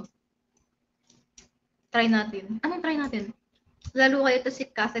sa ulo. Try natin. Anong try natin? Lalo kayo to si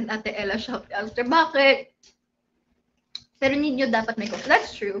Kath and Ate Ella shout out. Bakit? Pero need nyo dapat may coach.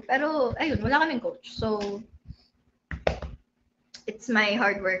 That's true. Pero, ayun, wala kaming coach. So, it's my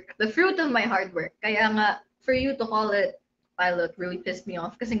hard work. The fruit of my hard work. Kaya nga, for you to call it pilot really pissed me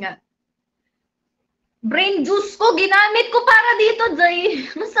off. Kasi nga, brain juice ko, ginamit ko para dito, Jay.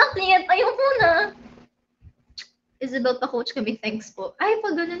 Masakit. Ayoko na. Yzabel, pa-coach kami. Thanks po. Ay,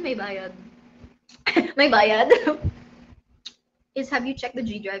 pag ganun, may bayad. May bayad? Have you checked the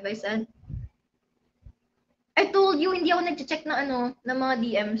G drive, I said? I told you, hindi ako nag-check na ng mga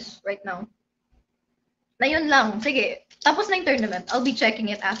DMs right now. Na yun lang. Sige. Tapos na yung tournament. I'll be checking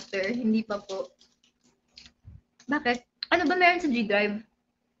it after. Hindi pa po. Bakit? Ano ba meron sa G drive?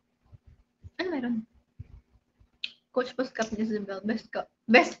 Ano meron? Coach Post Cup ni Yzabel.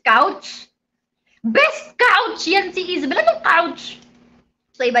 Best couch? Best couch! Yan si Yzabel. Anong couch?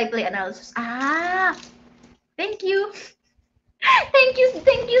 Play-by-play analysis. Ah! Thank you. Thank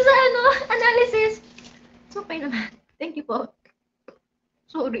you sa analysis. So, okay naman. Thank you po.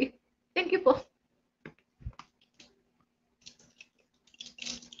 Sorry. Thank you po.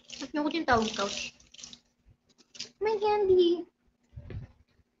 At niyo ko yung tawag couch. My candy.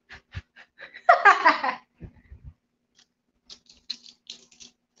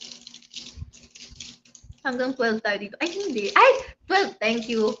 Hanggang 12 tayo dito. Ay, hindi. Ay, 12. Thank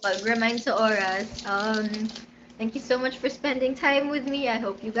you. Pag-remind sa oras. Thank you so much for spending time with me. I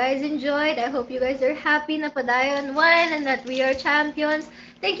hope you guys enjoyed. I hope you guys are happy na Padayon won and that we are champions.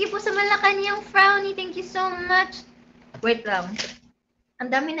 Thank you po sa Malacanang Frowny. Thank you so much. Wait lang. Ang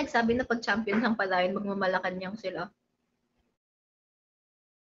dami nagsabi na pag champion ng Padayon, magmamalacanang sila.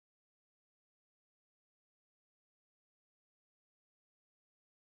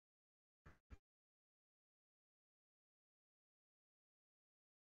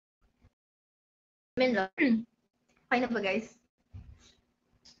 Okay na ba, guys?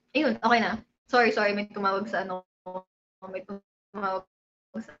 Ayun, okay na. Sorry, may tumawag sa may tumawag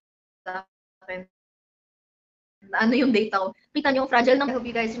sa akin. Ano yung data ko? Kita niyo yung fragile na. I hope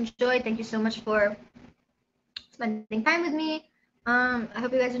you guys enjoyed. Thank you so much for spending time with me. I hope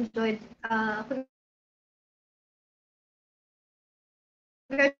you guys enjoyed.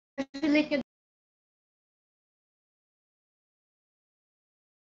 Congratulate nyo